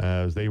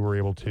 as they were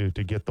able to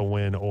get the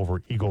win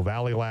over Eagle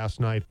Valley last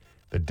night.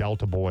 The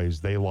Delta boys,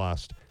 they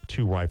lost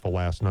to Rifle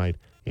last night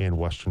in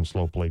Western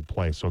Slope League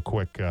play. So a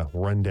quick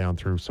rundown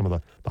through some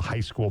of the high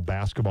school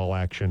basketball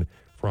action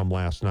from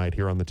last night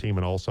here on the team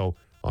and also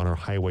on our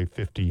Highway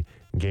 50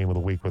 game of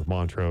the week with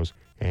Montrose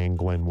and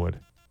Glenwood.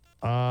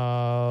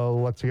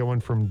 Let's get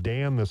one from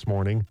Dan this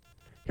morning.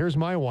 Here's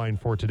my wine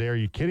for today. Are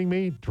you kidding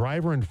me?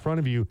 Driver in front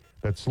of you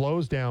that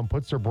slows down,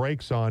 puts their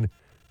brakes on,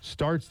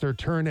 starts their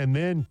turn, and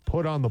then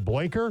put on the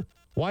blinker?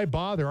 Why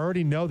bother? I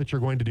already know that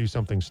you're going to do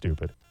something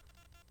stupid.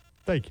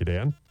 Thank you,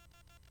 Dan.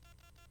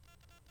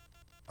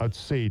 Let's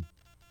see.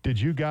 Did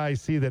you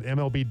guys see that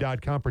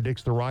MLB.com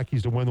predicts the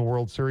Rockies to win the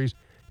World Series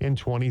in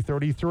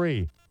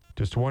 2033?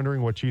 Just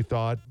wondering what you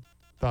thought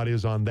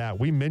is on that.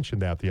 We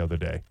mentioned that the other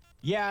day.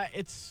 Yeah,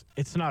 it's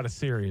not a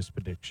serious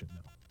prediction,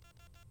 though.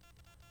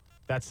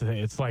 That's the thing.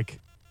 It's like,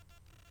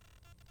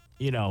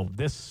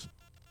 this.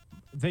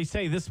 They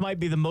say this might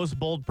be the most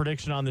bold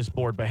prediction on this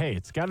board, but hey,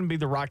 it's got to be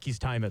the Rockies'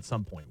 time at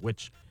some point,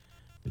 which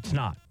it's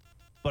not.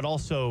 But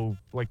also,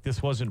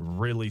 this wasn't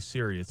really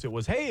serious. It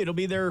was, hey, it'll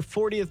be their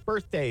 40th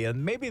birthday,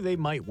 and maybe they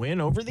might win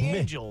over the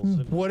Angels.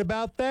 And what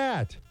about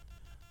that?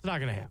 It's not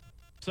going to happen.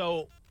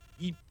 So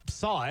you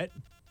saw it,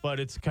 but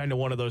it's kind of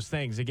one of those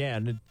things,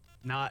 again,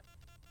 not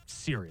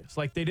serious.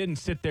 They didn't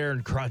sit there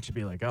and crunch and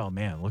be like, oh,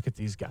 man, look at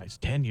these guys.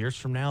 10 years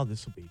from now,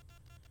 this will be.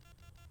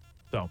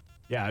 So,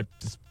 yeah,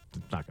 it's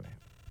not going to happen.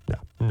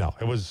 No,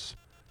 it was,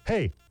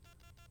 hey,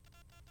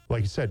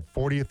 like you said,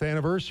 40th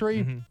anniversary.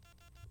 Mm-hmm.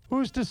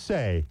 Who's to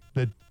say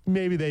that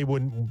maybe they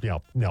wouldn't?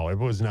 No, it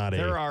was not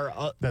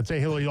that's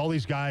all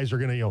these guys are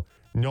going to,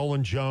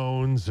 Nolan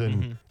Jones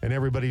and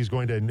everybody's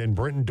going to, and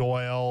Britton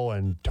Doyle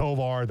and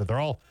Tovar, that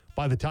they're all,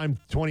 by the time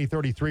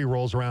 2033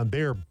 rolls around,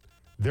 they're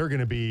going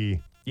to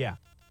be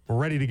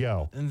ready to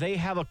go. And they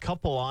have a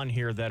couple on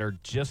here that are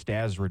just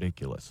as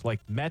ridiculous, like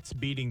Mets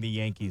beating the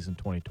Yankees in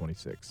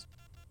 2026.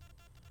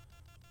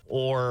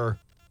 Or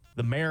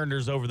the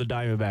Mariners over the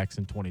Diamondbacks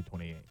in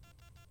 2028.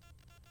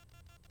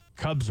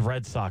 Cubs,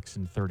 Red Sox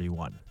in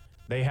 31.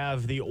 They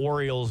have the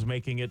Orioles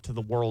making it to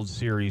the World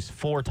Series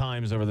 4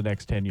 times over the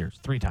next 10 years,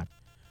 3 times,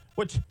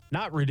 which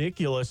not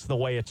ridiculous the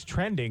way it's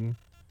trending.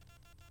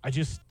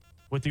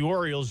 With the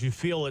Orioles, you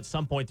feel at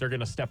some point they're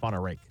going to step on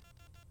a rake.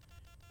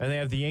 And they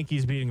have the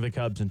Yankees beating the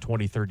Cubs in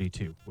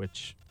 2032,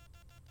 which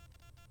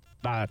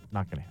not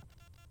going to happen.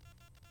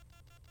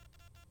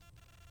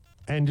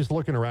 And just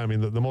looking around, I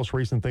mean, the most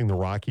recent thing the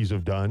Rockies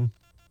have done,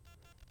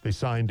 they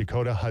signed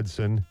Dakota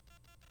Hudson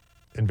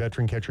and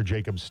veteran catcher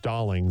Jacob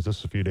Stallings,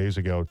 this a few days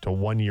ago, to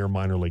 1-year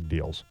minor league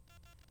deals.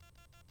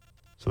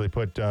 So they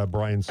put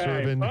Brian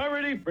Serven. I've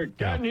already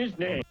forgotten his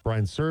name.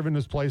 Brian Serven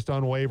was placed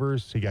on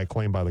waivers. He got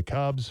claimed by the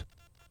Cubs.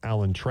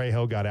 Alan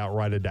Trejo got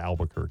outrighted to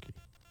Albuquerque.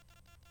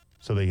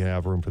 So they can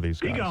have room for these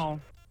guys. Be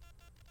gone.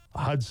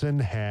 Hudson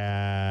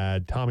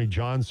had Tommy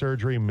John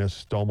surgery,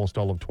 missed almost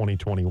all of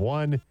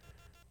 2021.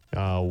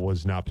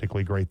 Was not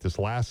particularly great this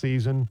last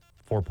season.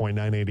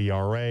 4.98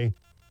 ERA.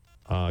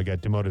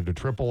 Got demoted to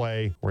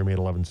AAA, where he made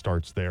 11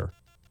 starts there.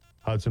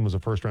 Hudson was a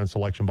first-round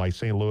selection by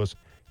St. Louis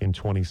in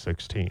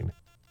 2016.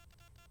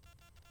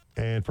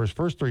 And for his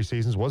first 3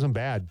 seasons, wasn't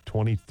bad.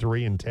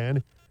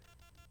 23-10,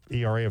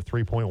 ERA of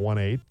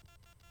 3.18.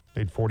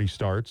 Made 40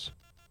 starts.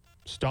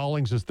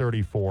 Stallings is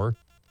 34.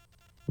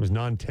 He was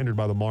non-tendered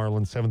by the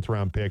Marlins,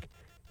 7th-round pick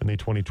in the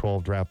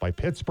 2012 draft by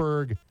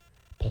Pittsburgh.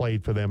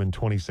 Played for them in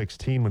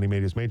 2016 when he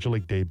made his Major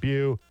League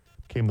debut.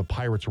 Became the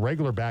Pirates'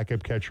 regular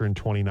backup catcher in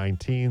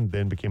 2019,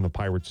 then became the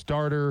Pirates'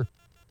 starter.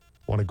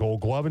 Won a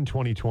Gold Glove in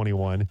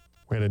 2021.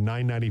 Ran a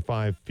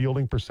 .995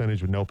 fielding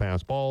percentage with no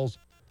pass balls.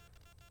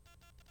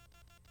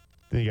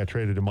 Then he got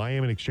traded to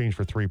Miami in exchange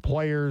for 3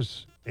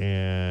 players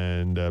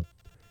and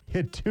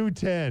hit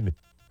 .210.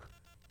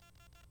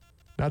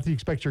 Not that you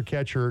expect your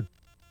catcher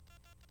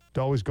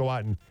to always go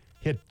out and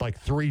hit like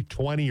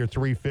 320 or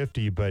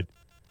 350, but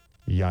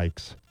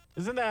yikes.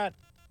 Isn't that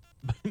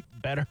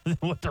better than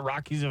what the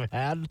Rockies have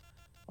had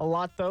a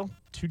lot, though?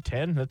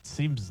 210? That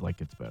seems like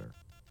it's better.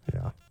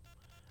 Yeah.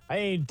 I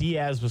mean,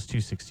 Diaz was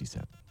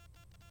 267.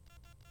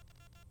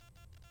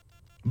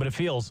 But it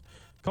feels,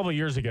 a couple of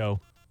years ago,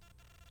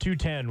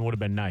 210 would have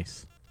been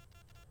nice.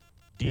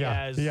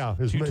 Diaz,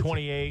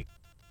 228.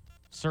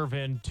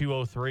 Serven,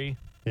 203.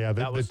 Yeah,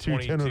 the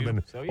 210 would have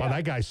been, so, wow,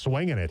 that guy's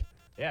swinging it.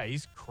 Yeah,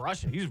 he's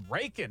crushing. He's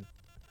raking.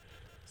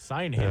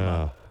 Sign him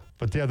up.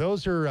 But, yeah,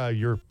 those are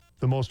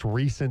the most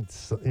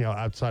recent,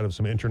 outside of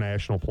some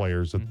international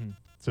players,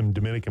 some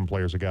Dominican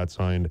players that got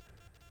signed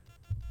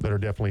that are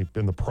definitely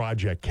in the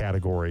project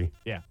category.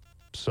 Yeah.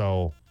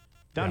 So.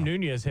 Dom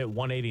Nunez hit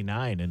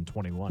 189 in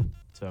 21.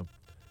 So.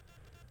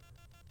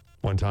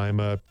 One time,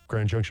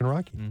 Grand Junction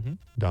Rocky.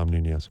 Dom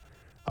Nunez.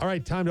 All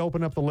right, time to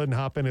open up the lid and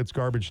hop in. It's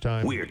garbage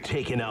time. We're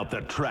taking out the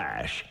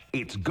trash.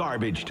 It's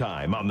garbage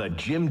time on the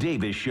Jim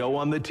Davis Show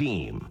on the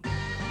team.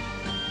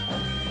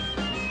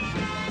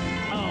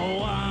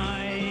 Oh,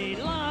 I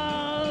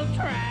love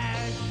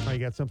trash. You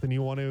got something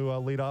you want to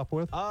lead off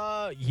with?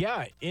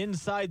 Yeah.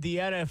 Inside the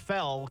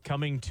NFL,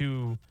 coming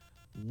to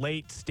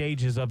late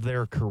stages of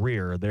their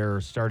career, they're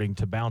starting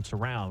to bounce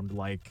around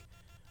like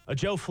a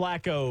Joe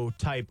Flacco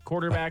type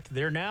quarterback.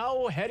 They're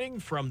now heading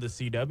from the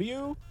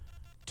CW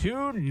to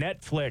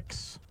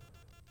Netflix.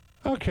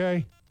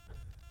 Okay.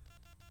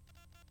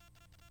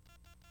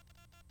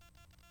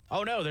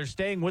 Oh, no, they're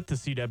staying with the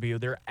CW.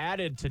 They're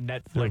added to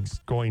Netflix.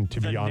 They're going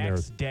to be on there. The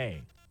next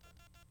day.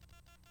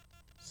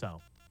 So,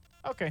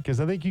 okay.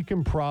 Because I think you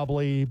can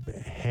probably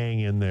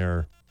hang in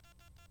there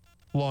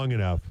long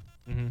enough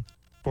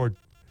for,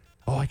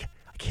 I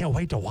can't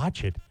wait to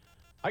watch it.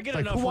 I get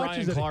enough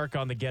Ryan Clark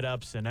on the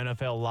get-ups and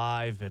NFL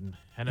Live and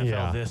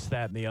NFL this,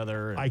 that, and the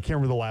other. I can't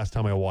remember the last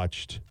time I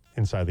watched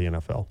Inside the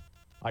NFL.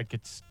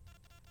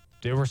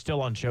 They were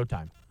still on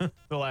Showtime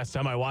the last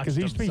time I watched them. Because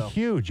it used to be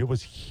huge. It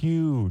was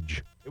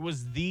huge. It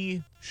was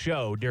the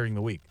show during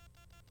the week.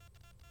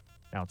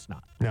 Now it's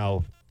not.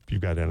 Now you've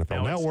got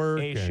NFL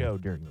Network. It's a show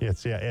during the week.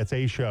 It's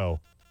a show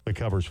that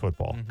covers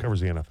football,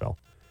 covers the NFL.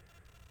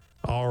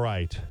 All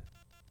right.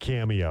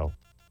 Cameo,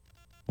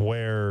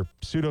 where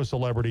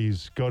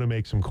pseudo-celebrities go to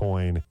make some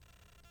coin.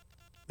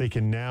 They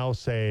can now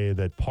say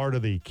that part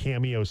of the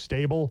Cameo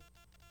stable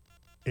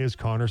is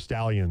Connor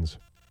Stalions,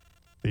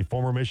 the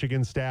former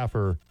Michigan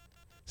staffer.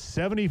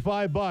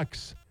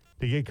 $75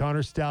 to get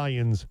Connor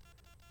Stalions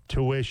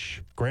to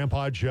wish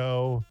Grandpa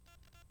Joe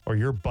or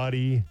your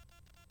buddy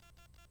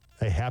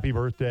a happy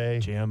birthday.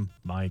 Jim,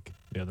 Mike,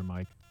 the other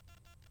Mike.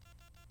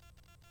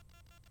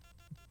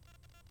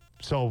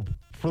 So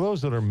for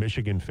those that are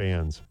Michigan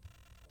fans,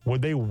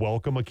 would they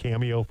welcome a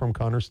cameo from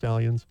Connor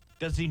Stalions?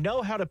 Does he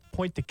know how to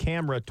point the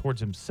camera towards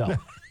himself?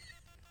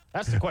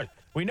 That's the question.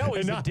 We know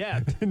he's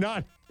adept.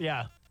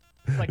 Yeah.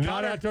 Like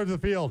not out towards the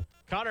field.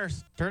 Connor,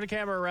 turn the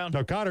camera around.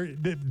 No, Connor,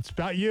 it's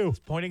not you. It's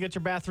pointing at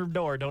your bathroom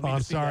door. Don't need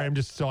to see I'm sorry. that. I'm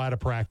just so out of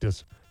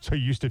practice. So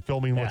used to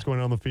filming what's going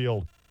on the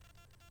field.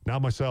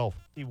 Not myself.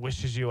 He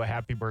wishes you a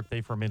happy birthday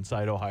from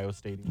inside Ohio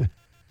Stadium.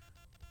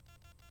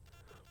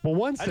 Well,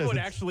 one says that would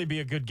actually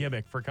be a good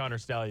gimmick for Connor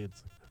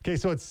Stalions. Okay,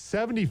 so it's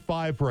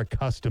 $75 for a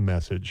custom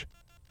message.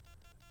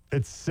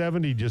 It's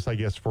 $70 just, I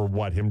guess, for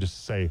what? Him just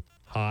to say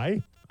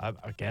high? I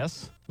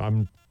guess.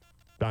 I'm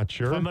not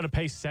sure. If I'm going to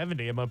pay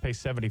 70, I'm going to pay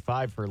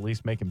 75 for at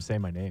least make him say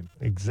my name.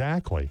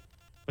 Exactly.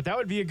 But that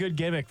would be a good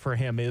gimmick for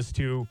him, is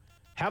to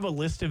have a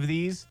list of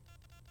these,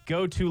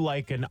 go to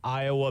like an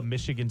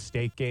Iowa-Michigan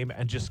State game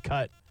and just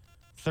cut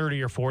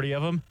 30 or 40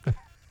 of them.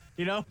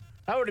 You know?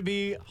 That would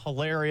be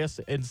hilarious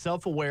and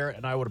self-aware,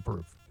 and I would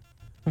approve.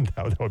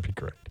 That would be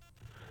great.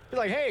 Be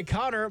like, hey,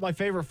 Connor, my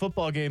favorite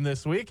football game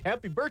this week.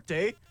 Happy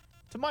birthday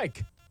to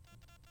Mike.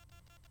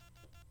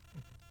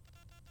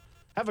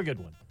 Have a good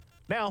one.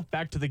 Now,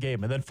 back to the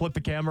game, and then flip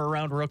the camera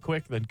around real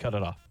quick, then cut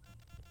it off.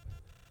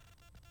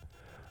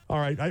 All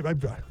right. I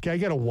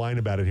got to whine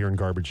about it here in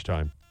garbage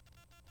time.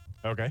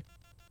 Okay.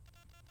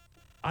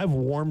 I've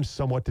warmed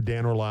somewhat to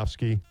Dan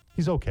Orlovsky.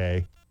 He's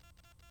okay.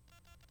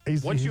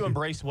 Once you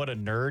embrace what a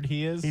nerd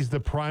he is. He's the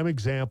prime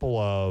example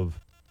of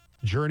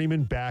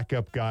journeyman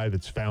backup guy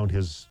that's found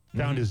his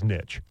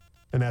niche,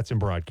 and that's in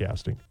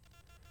broadcasting.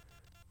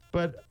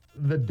 But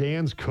the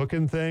Dan's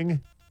cooking thing,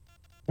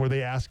 where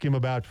they ask him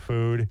about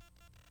food,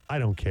 I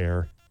don't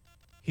care.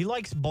 He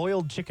likes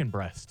boiled chicken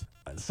breast.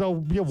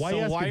 So yeah,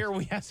 why are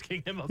we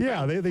asking him about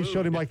Yeah, they food?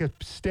 showed him like a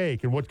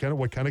steak, and what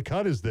kind of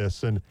cut is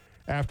this? And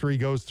after he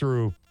goes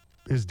through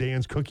his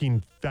Dan's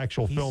cooking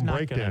factual film not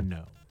breakdown, gonna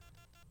know.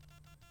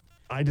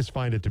 I just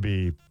find it to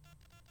be,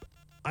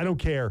 I don't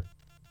care.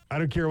 I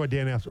don't care what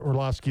Dan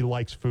Orlovsky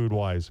likes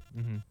food-wise.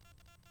 Mm-hmm.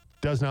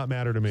 Does not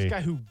matter to me. This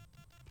guy who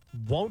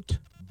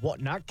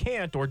not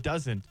can't or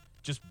doesn't,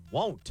 just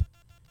won't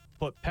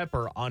put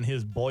pepper on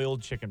his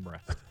boiled chicken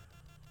breast.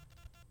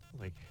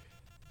 Like,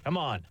 come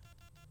on.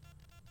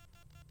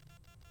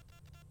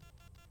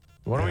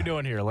 What are we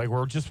doing here? Like,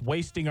 we're just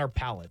wasting our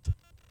palate.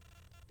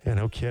 Yeah,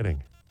 no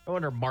kidding. I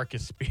wonder if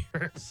Marcus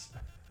Spears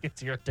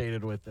gets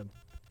irritated with him.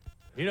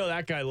 You know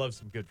that guy loves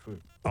some good food.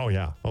 Oh,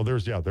 yeah. Oh,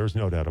 there's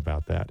no doubt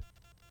about that.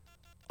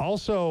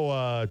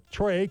 Also,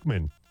 Troy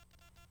Aikman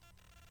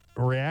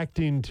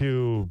reacting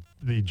to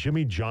the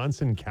Jimmy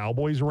Johnson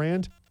Cowboys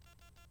rant,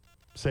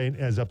 saying,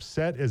 as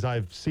upset as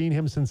I've seen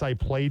him since I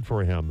played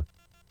for him,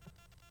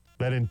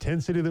 that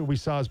intensity that we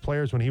saw as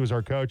players when he was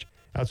our coach,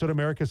 that's what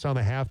America saw in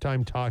the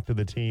halftime talk to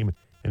the team,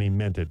 and he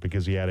meant it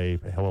because he had a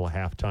little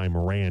halftime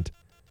rant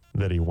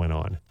that he went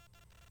on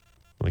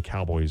when the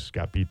Cowboys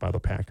got beat by the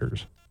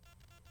Packers.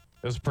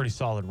 It was a pretty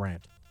solid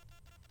rant.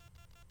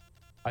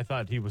 I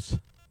thought he was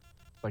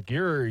like,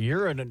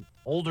 you're an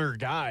older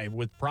guy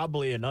with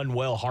probably an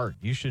unwell heart.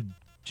 You should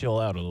chill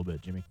out a little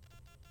bit, Jimmy.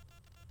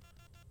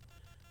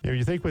 You know,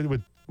 you think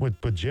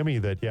with Jimmy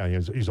that, yeah,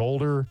 he's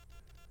older,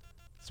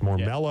 it's more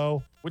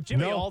mellow. With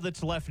Jimmy, all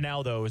that's left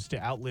now, though, is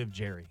to outlive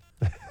Jerry.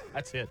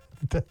 That's it.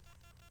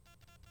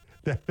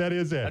 That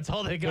is it. That's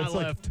all they got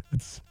left.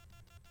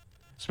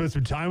 Spend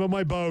some time on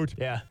my boat.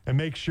 Yeah. And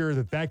make sure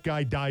that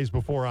guy dies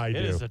before I do.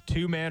 It is a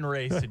two-man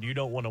race, and you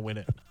don't want to win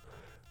it.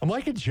 I'm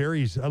liking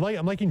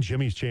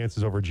Jimmy's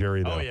chances over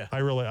Jerry, though. Oh, yeah. I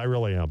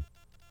really am.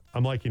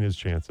 I'm liking his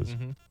chances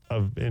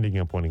of ending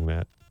up winning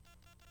that.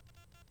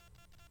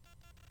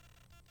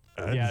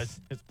 Yeah,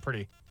 it's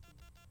pretty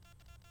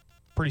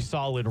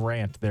solid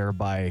rant there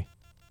by.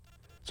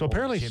 So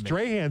apparently Jimmy.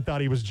 Strahan thought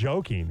he was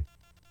joking.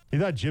 He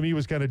thought Jimmy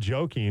was kind of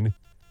joking.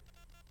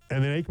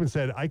 And then Aikman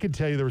said, I could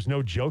tell you there was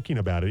no joking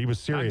about it. He was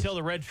serious. Until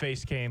the red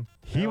face came.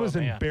 He was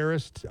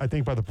embarrassed, I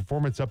think, by the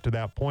performance up to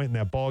that point in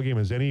that ball game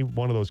as any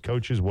one of those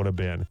coaches would have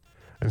been.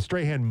 And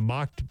Strahan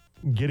mocked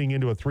getting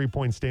into a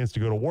three-point stance to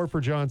go to war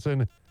for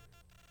Johnson.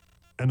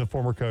 And the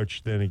former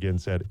coach then again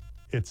said,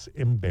 it's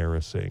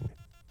embarrassing.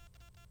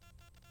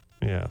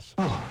 Yes.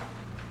 Oh,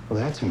 well,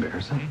 that's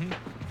embarrassing.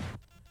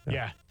 Mm-hmm.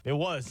 Yeah, it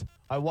was.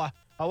 I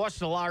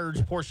watched a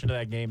large portion of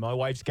that game. My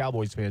wife's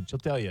Cowboys fan. She'll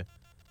tell you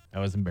that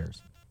was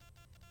embarrassing.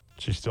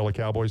 She's still a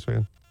Cowboys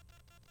fan?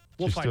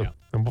 We'll find out.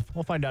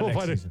 We'll find out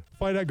next season.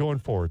 Find out going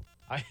forward.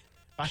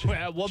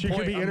 At one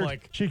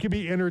point, she could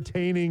be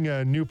entertaining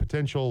new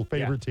potential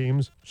favorite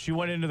teams. She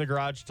went into the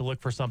garage to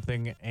look for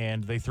something,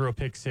 and they threw a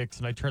pick six,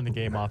 and I turned the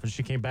game off, and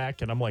she came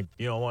back, and I'm like,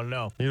 you don't want to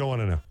know. You don't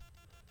want to know.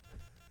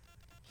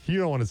 You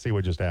don't want to see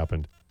what just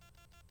happened.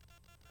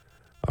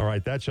 All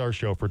right, that's our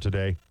show for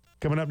today.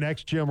 Coming up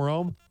next, Jim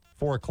Rome,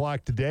 4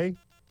 o'clock today.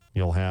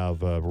 You'll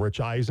have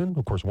Rich Eisen,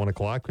 of course, 1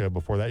 o'clock.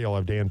 Before that, you'll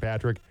have Dan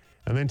Patrick.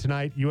 And then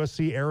tonight,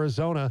 USC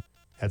Arizona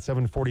at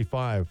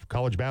 7:45.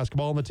 College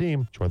basketball on the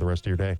team. Enjoy the rest of your day.